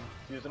long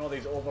using all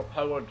these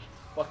overpowered,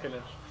 fucking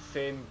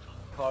insane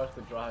cars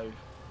to drive.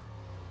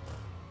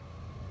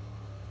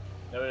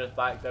 Now we're just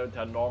back down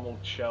to a normal,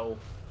 chill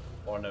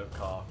Burnout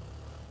car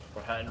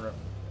for hitting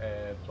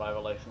driver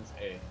license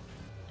A.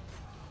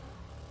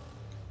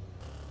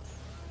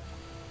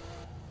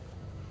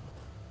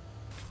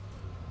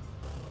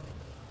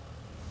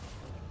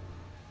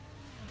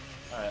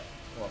 Alright,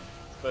 come on,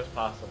 let's boost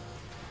past him.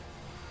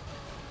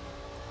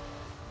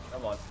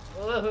 Come on.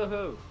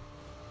 Woohoo!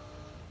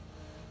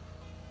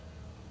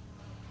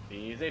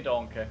 Easy,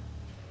 donkey.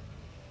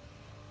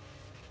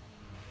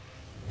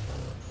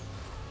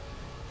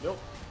 Nope.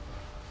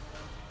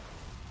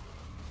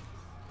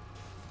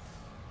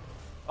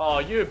 Oh,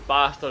 you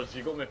bastards!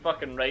 You got me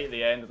fucking right at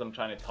the end as I'm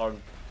trying to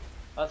turn.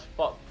 That's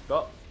fucked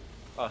up.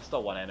 Oh, I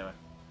still won anyway.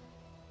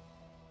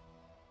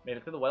 Made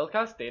it to the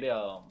Wildcat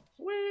Stadium.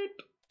 Sweet!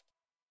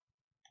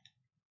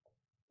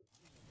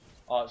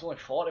 Oh, it's only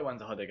 40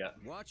 wins ahead again.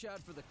 Watch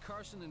out for the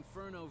Carson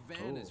Inferno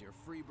van as you're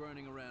free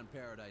burning around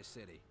Paradise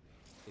City.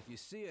 If you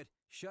see it,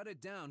 shut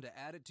it down to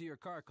add it to your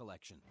car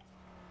collection.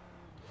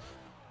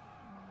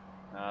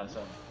 Nah, it's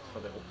for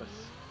the Opus.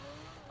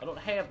 I don't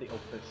have the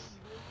Opus.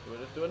 We'll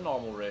just do a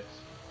normal race.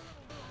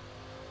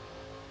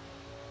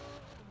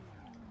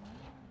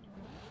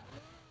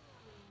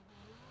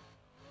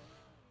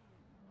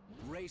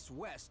 Race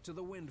west to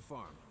the wind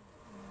farm.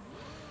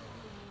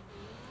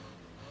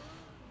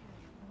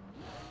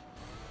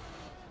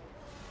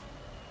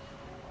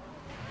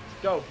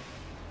 Let's go.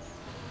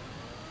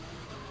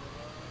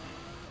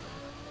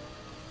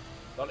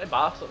 Dirty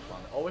bastards, man.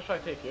 Always try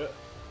to take you out.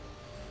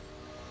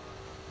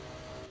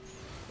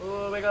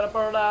 Oh, we got a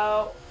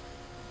burnout.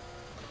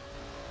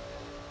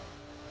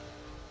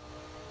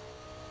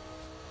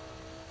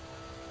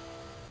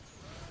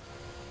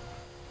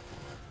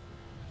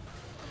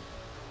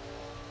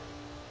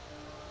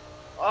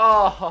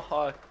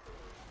 Oh,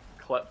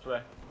 clipped me.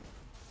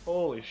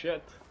 Holy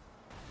shit.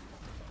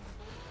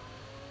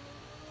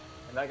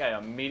 And that guy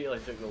immediately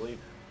took the lead.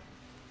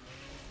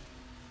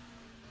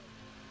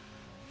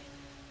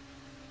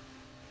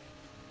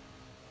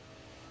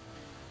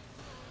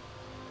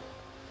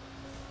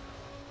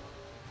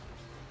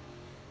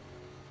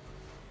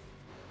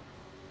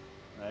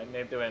 Right,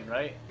 nobody went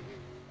right.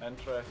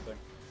 Interesting.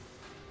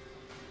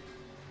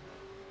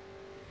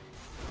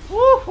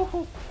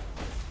 Woo!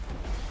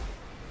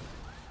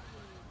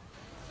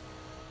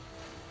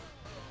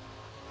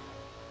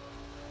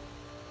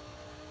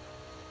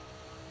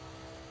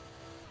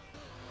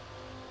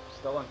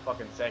 Still in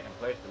fucking second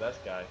place to this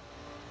guy.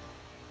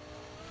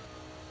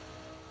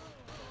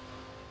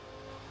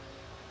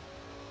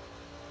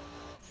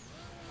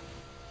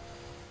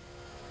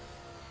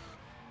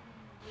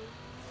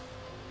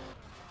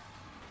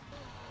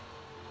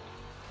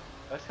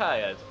 This guy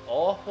is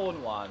awful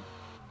in one.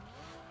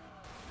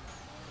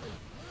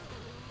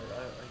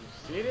 Are you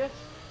serious?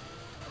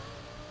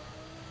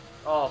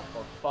 Oh,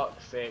 for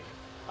fuck's sake.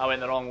 I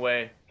went the wrong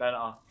way, didn't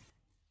I?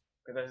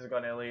 Because this is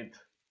going to lead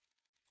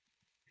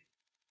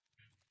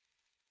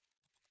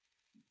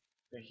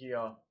to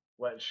here,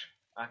 which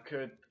I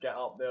could get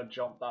up there,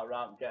 jump that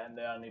ramp, get in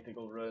there, I need to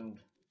go round.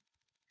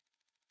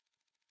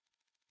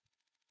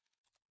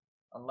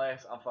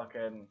 Unless I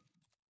fucking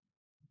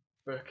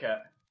book it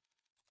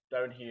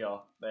down here,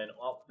 then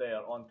up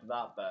there onto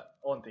that bit,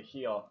 onto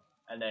here,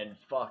 and then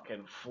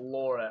fucking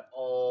floor it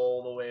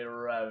all the way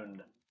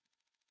around.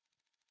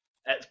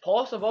 It's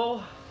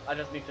possible. I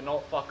just need to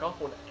not fuck up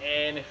on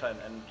anything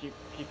and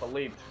keep a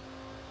lead.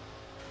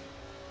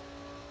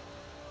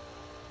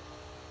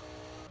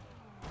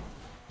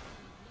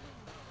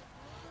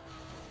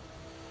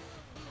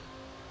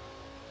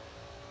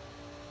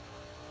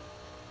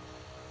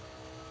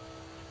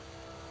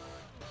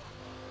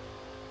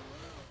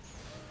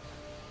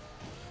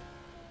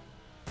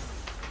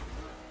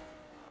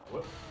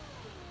 Whoop.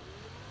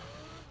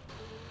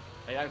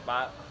 I yanked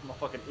back my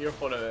fucking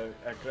earphone of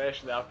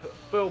aggression there. I put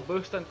full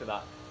boost into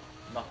that.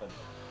 Nothing.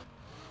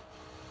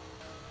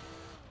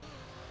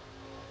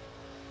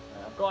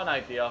 I've got an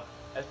idea.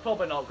 It's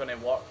probably not going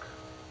to work.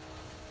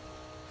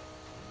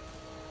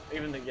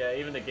 Even the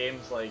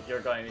game's like, you're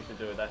going to need to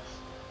do this.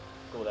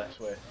 Go this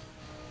way.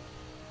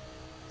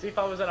 See, if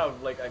I was in a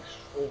like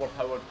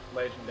overpowered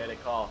legendary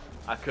car,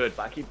 I could,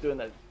 but I keep doing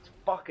that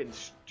fucking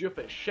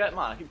stupid shit,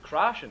 man. I keep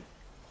crashing.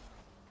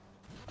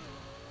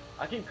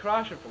 I keep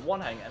crashing from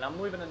one thing, and I'm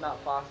moving in that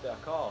fast a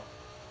car.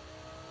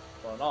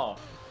 Or not.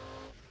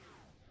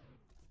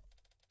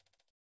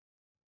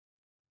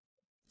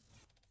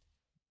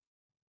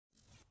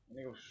 I'm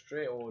gonna go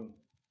straight on.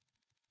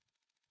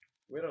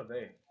 Where are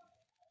they?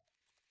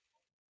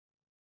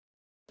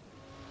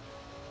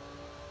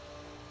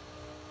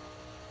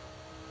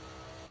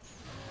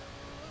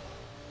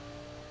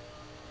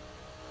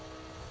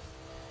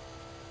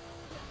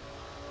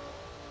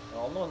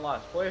 Well, I'm not in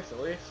last place at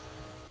least.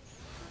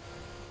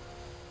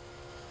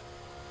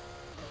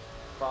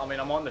 But I mean,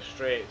 I'm on the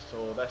straight,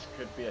 so this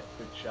could be a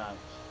good chance.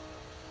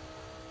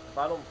 If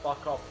I don't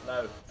fuck up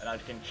now, and I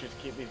can just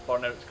keep these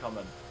burnouts coming,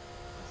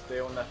 and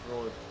stay on this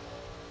road,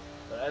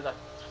 there is a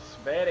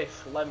very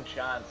slim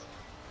chance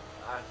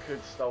I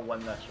could still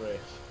win this race.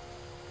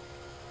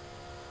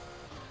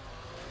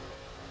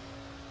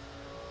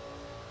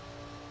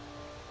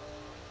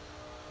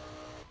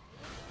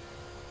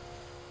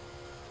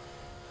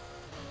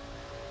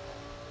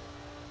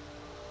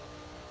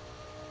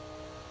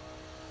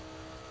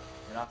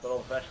 And after all,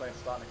 the finish line's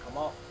starting to come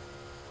up.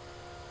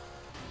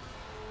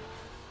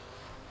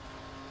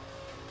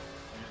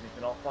 I just need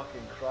to not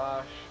fucking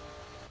crash.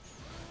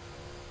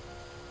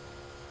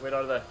 Where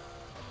are they?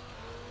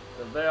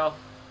 They're there.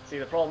 See,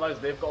 the problem is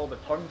they've got all the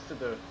turns to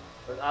do.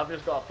 But I've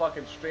just got a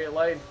fucking straight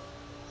line.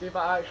 See if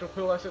I actually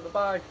pull this out the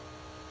bag.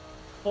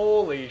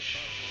 Holy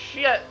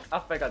shit! I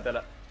think I did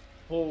it.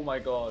 Oh my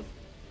god.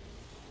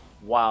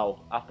 Wow.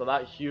 After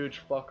that huge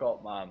fuck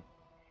up, man.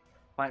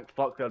 Thank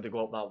fuck they had to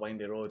go up that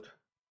windy road.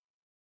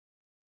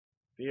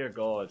 Dear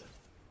God.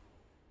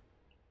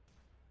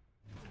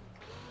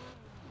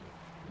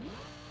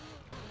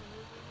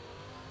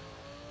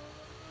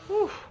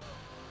 Whew.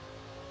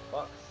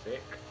 Fuck's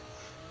sake.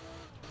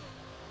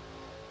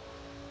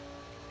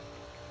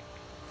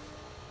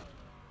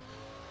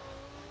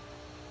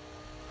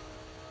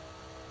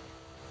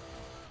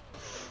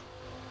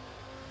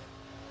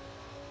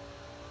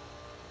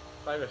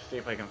 Try to see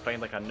if I can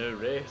find like a new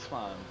race,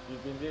 man.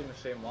 You've been doing the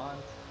same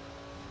ones.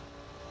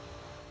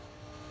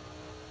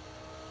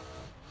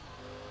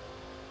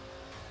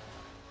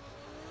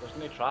 There's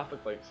no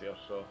traffic lights here,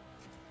 so.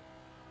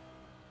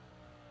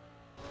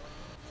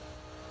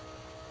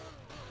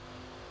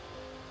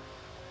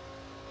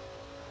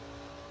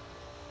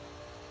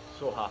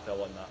 So happy I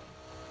won that.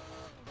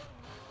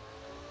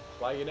 That's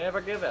why you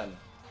never give in.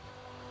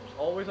 There's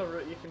always a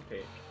route you can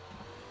take.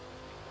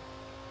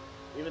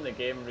 Even the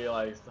game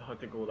realised how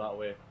to go that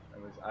way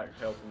and was actually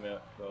helping me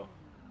out, so.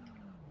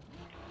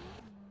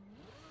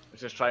 I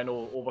was just trying to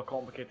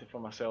overcomplicate it for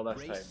myself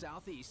this time. Race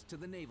southeast to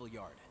the naval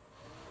yard.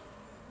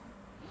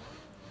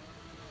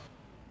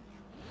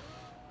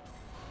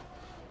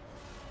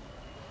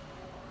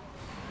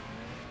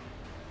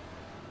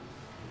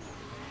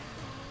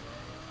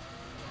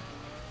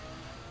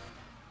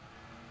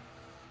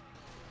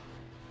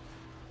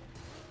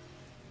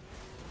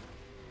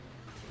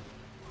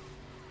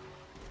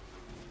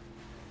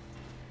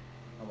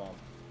 Come on.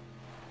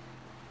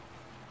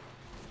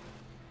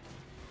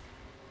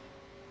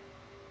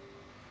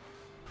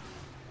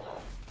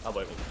 That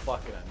boy was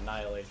fucking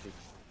annihilated.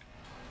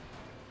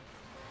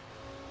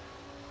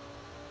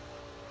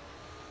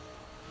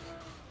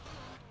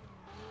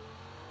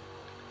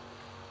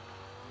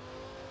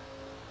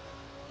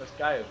 This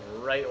guy is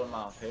right on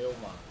my tail,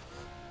 man.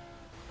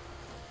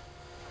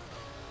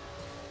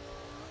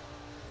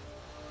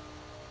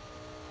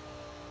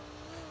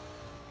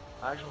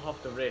 I actually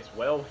have to race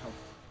well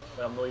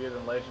when I'm not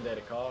using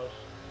legendary cars.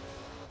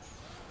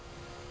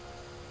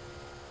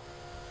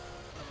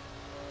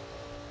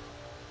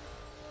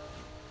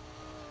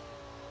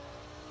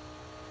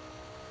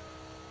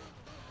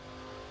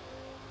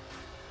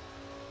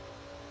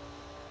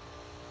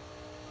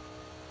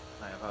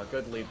 I have a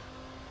good lead.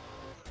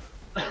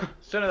 As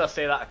soon as I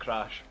say that, I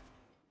crash.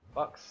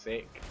 Fuck's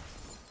sake.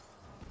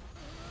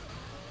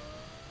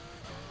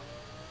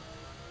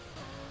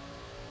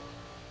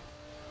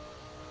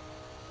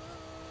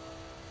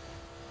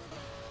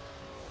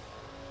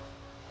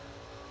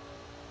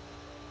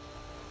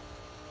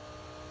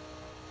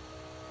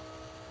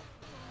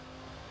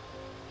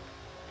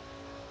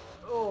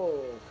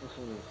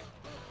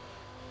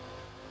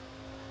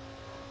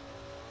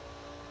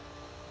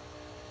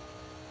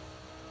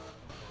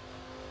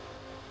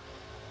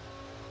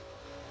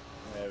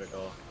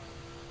 go.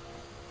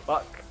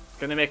 Fuck.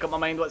 Couldn't make up my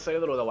mind what side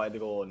of the road I wanted to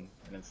go on.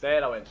 And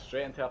instead I went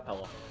straight into a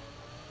pillar.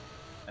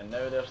 And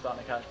now they're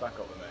starting to catch back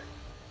up with me.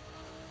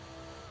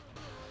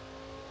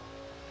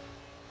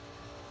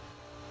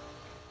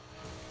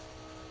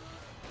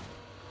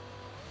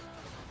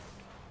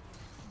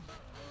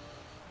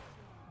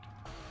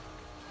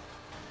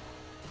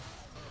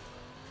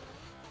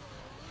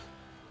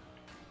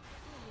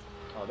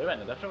 Oh, they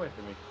went a different way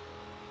for me.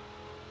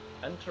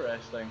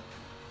 Interesting.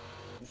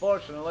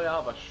 Unfortunately, I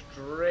have a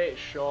straight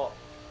shot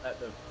at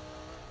the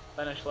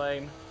finish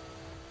line.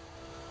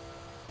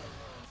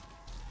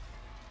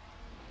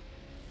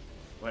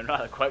 Went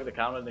rather quick, the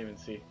camera didn't even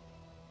see.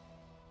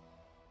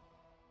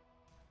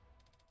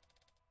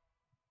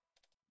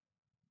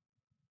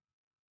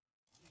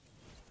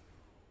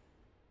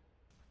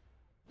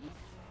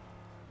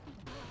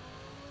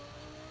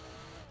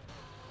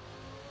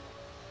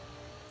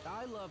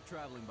 I love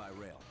traveling by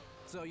rail.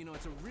 So, you know,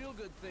 it's a real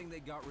good thing they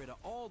got rid of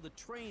all the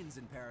trains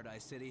in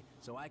Paradise City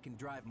so I can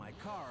drive my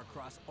car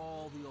across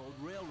all the old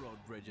railroad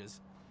bridges.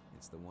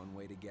 It's the one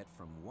way to get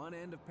from one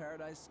end of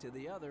Paradise to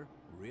the other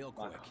real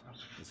quick.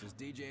 This is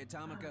DJ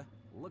Atomica,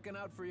 looking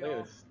out for you Look all.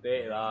 at the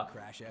state of that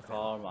Crash FM.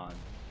 car, man.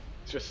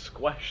 It's just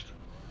squished.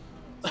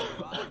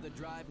 Survive the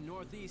drive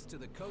northeast to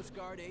the Coast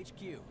Guard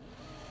HQ.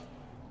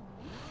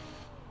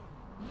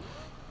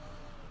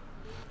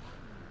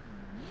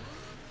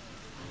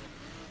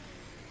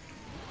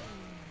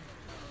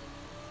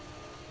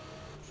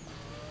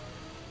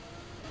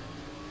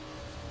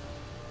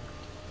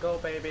 Go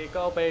baby,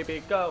 go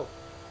baby, go!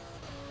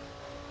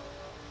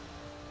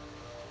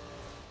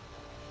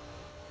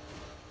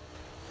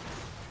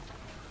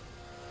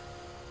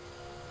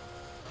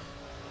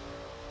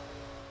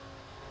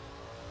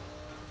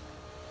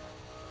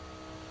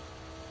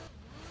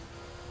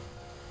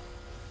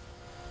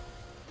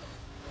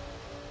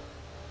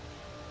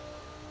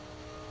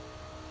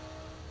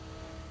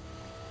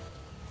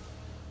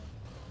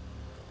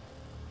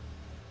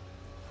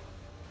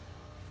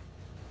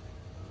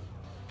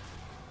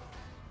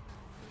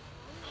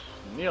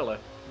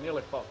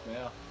 Nearly fucked me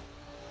up.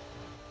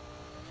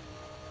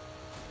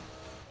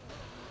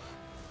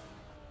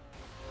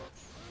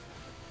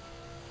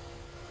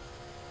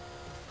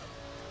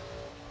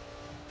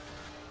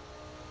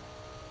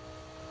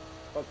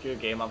 Fuck you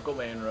game, I've got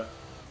my own route.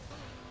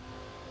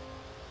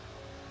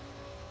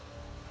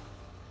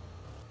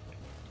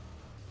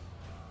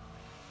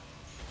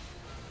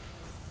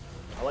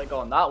 I like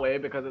going that way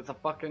because it's a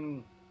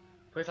fucking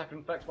place I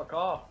can fix my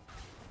car.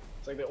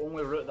 It's like the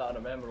only route that I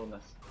remember on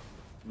this.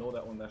 Know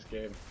that on this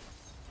game.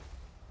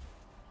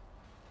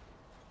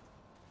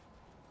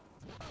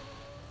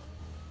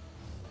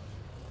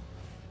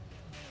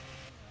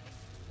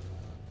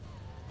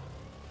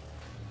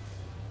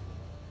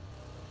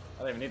 I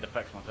don't even need to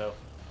fix myself.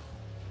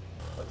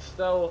 But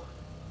still.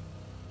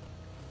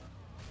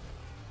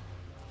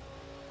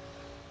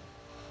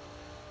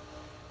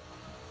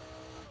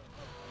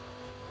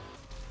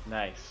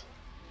 Nice.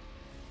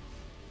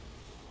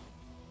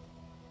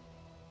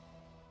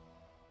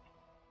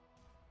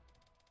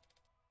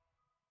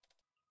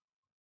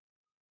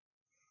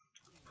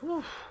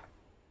 Whew.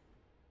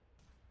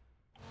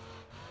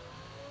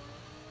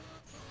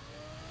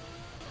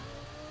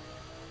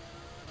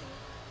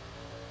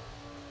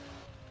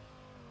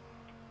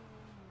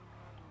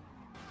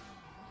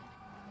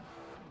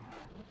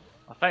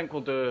 I think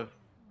we'll do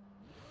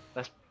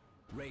this.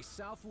 Race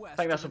southwest. I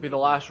think this will be the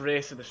last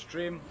race of the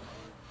stream,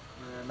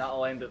 and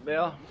that'll end it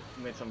there.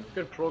 We made some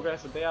good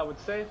progress today, I would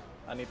say.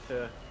 I need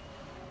to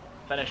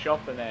finish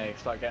up and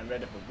start getting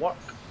ready for work.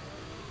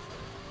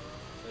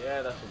 So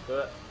yeah, this will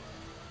do it.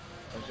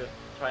 Let's just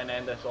try and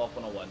end this off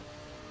on a win.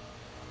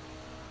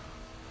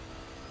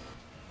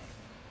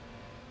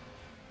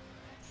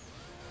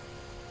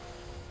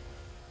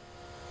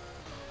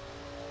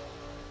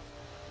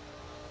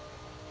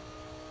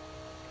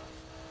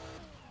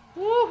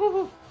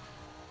 Woohoo!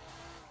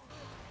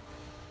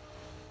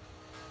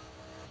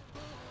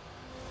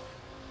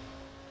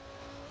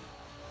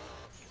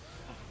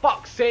 For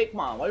fuck's sake,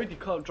 man! Why would you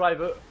come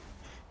drive out?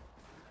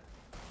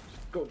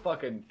 Just go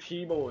fucking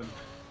T-bone.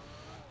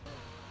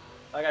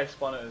 That guy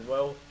spun it as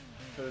well.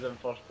 Who was in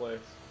first place?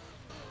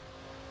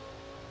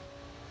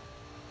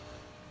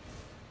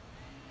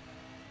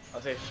 I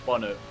say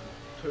spun it.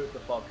 Took the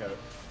fuck out.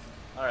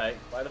 Alright,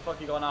 why the fuck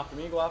are you going after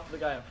me? Go after the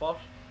guy in first.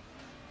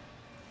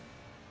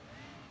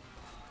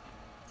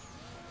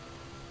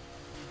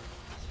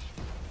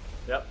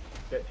 Yep,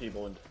 get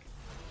T-boned.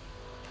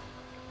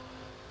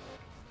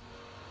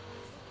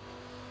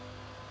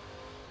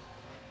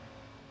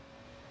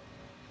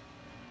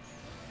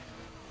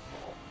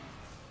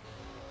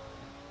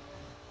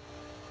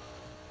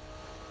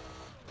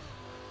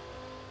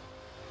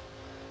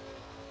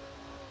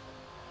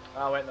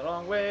 I went the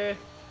wrong way.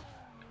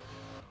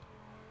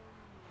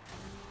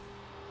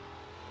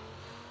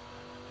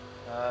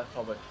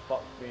 Probably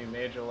fucked me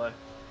majorly.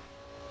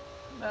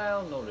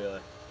 Well, not really.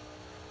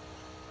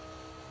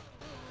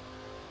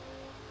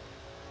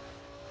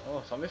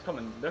 Oh, somebody's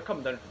coming. They're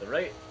coming down for the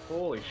right.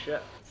 Holy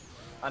shit.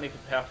 I need to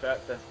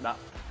perfect this map.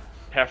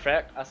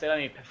 Perfect? I said I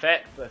need to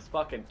perfect this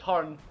fucking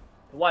turn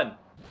to win.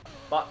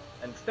 But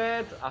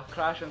instead, I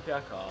crash into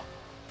a car.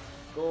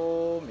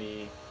 Go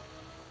me.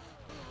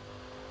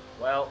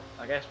 Well,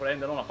 I guess we're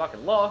ending on a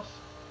fucking loss.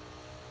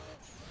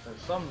 Because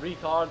some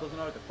retard doesn't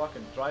know how to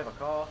fucking drive a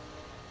car.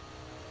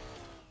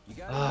 You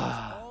gotta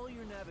use all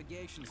your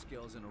navigation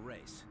skills in a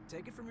race.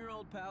 Take it from your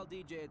old pal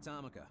DJ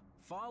Atomica.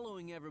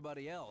 Following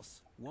everybody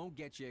else won't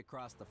get you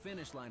across the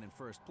finish line in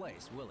first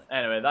place, will it?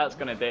 Anyway, that's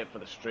going to do it for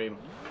the stream.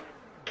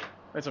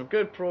 Made some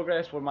good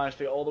progress. We managed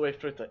to get all the way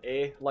through to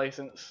A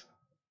license.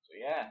 So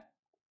yeah,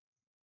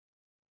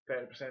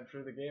 30%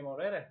 through the game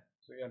already.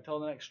 So yeah, until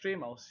the next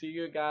stream, I'll see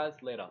you guys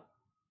later.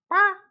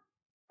 Bye!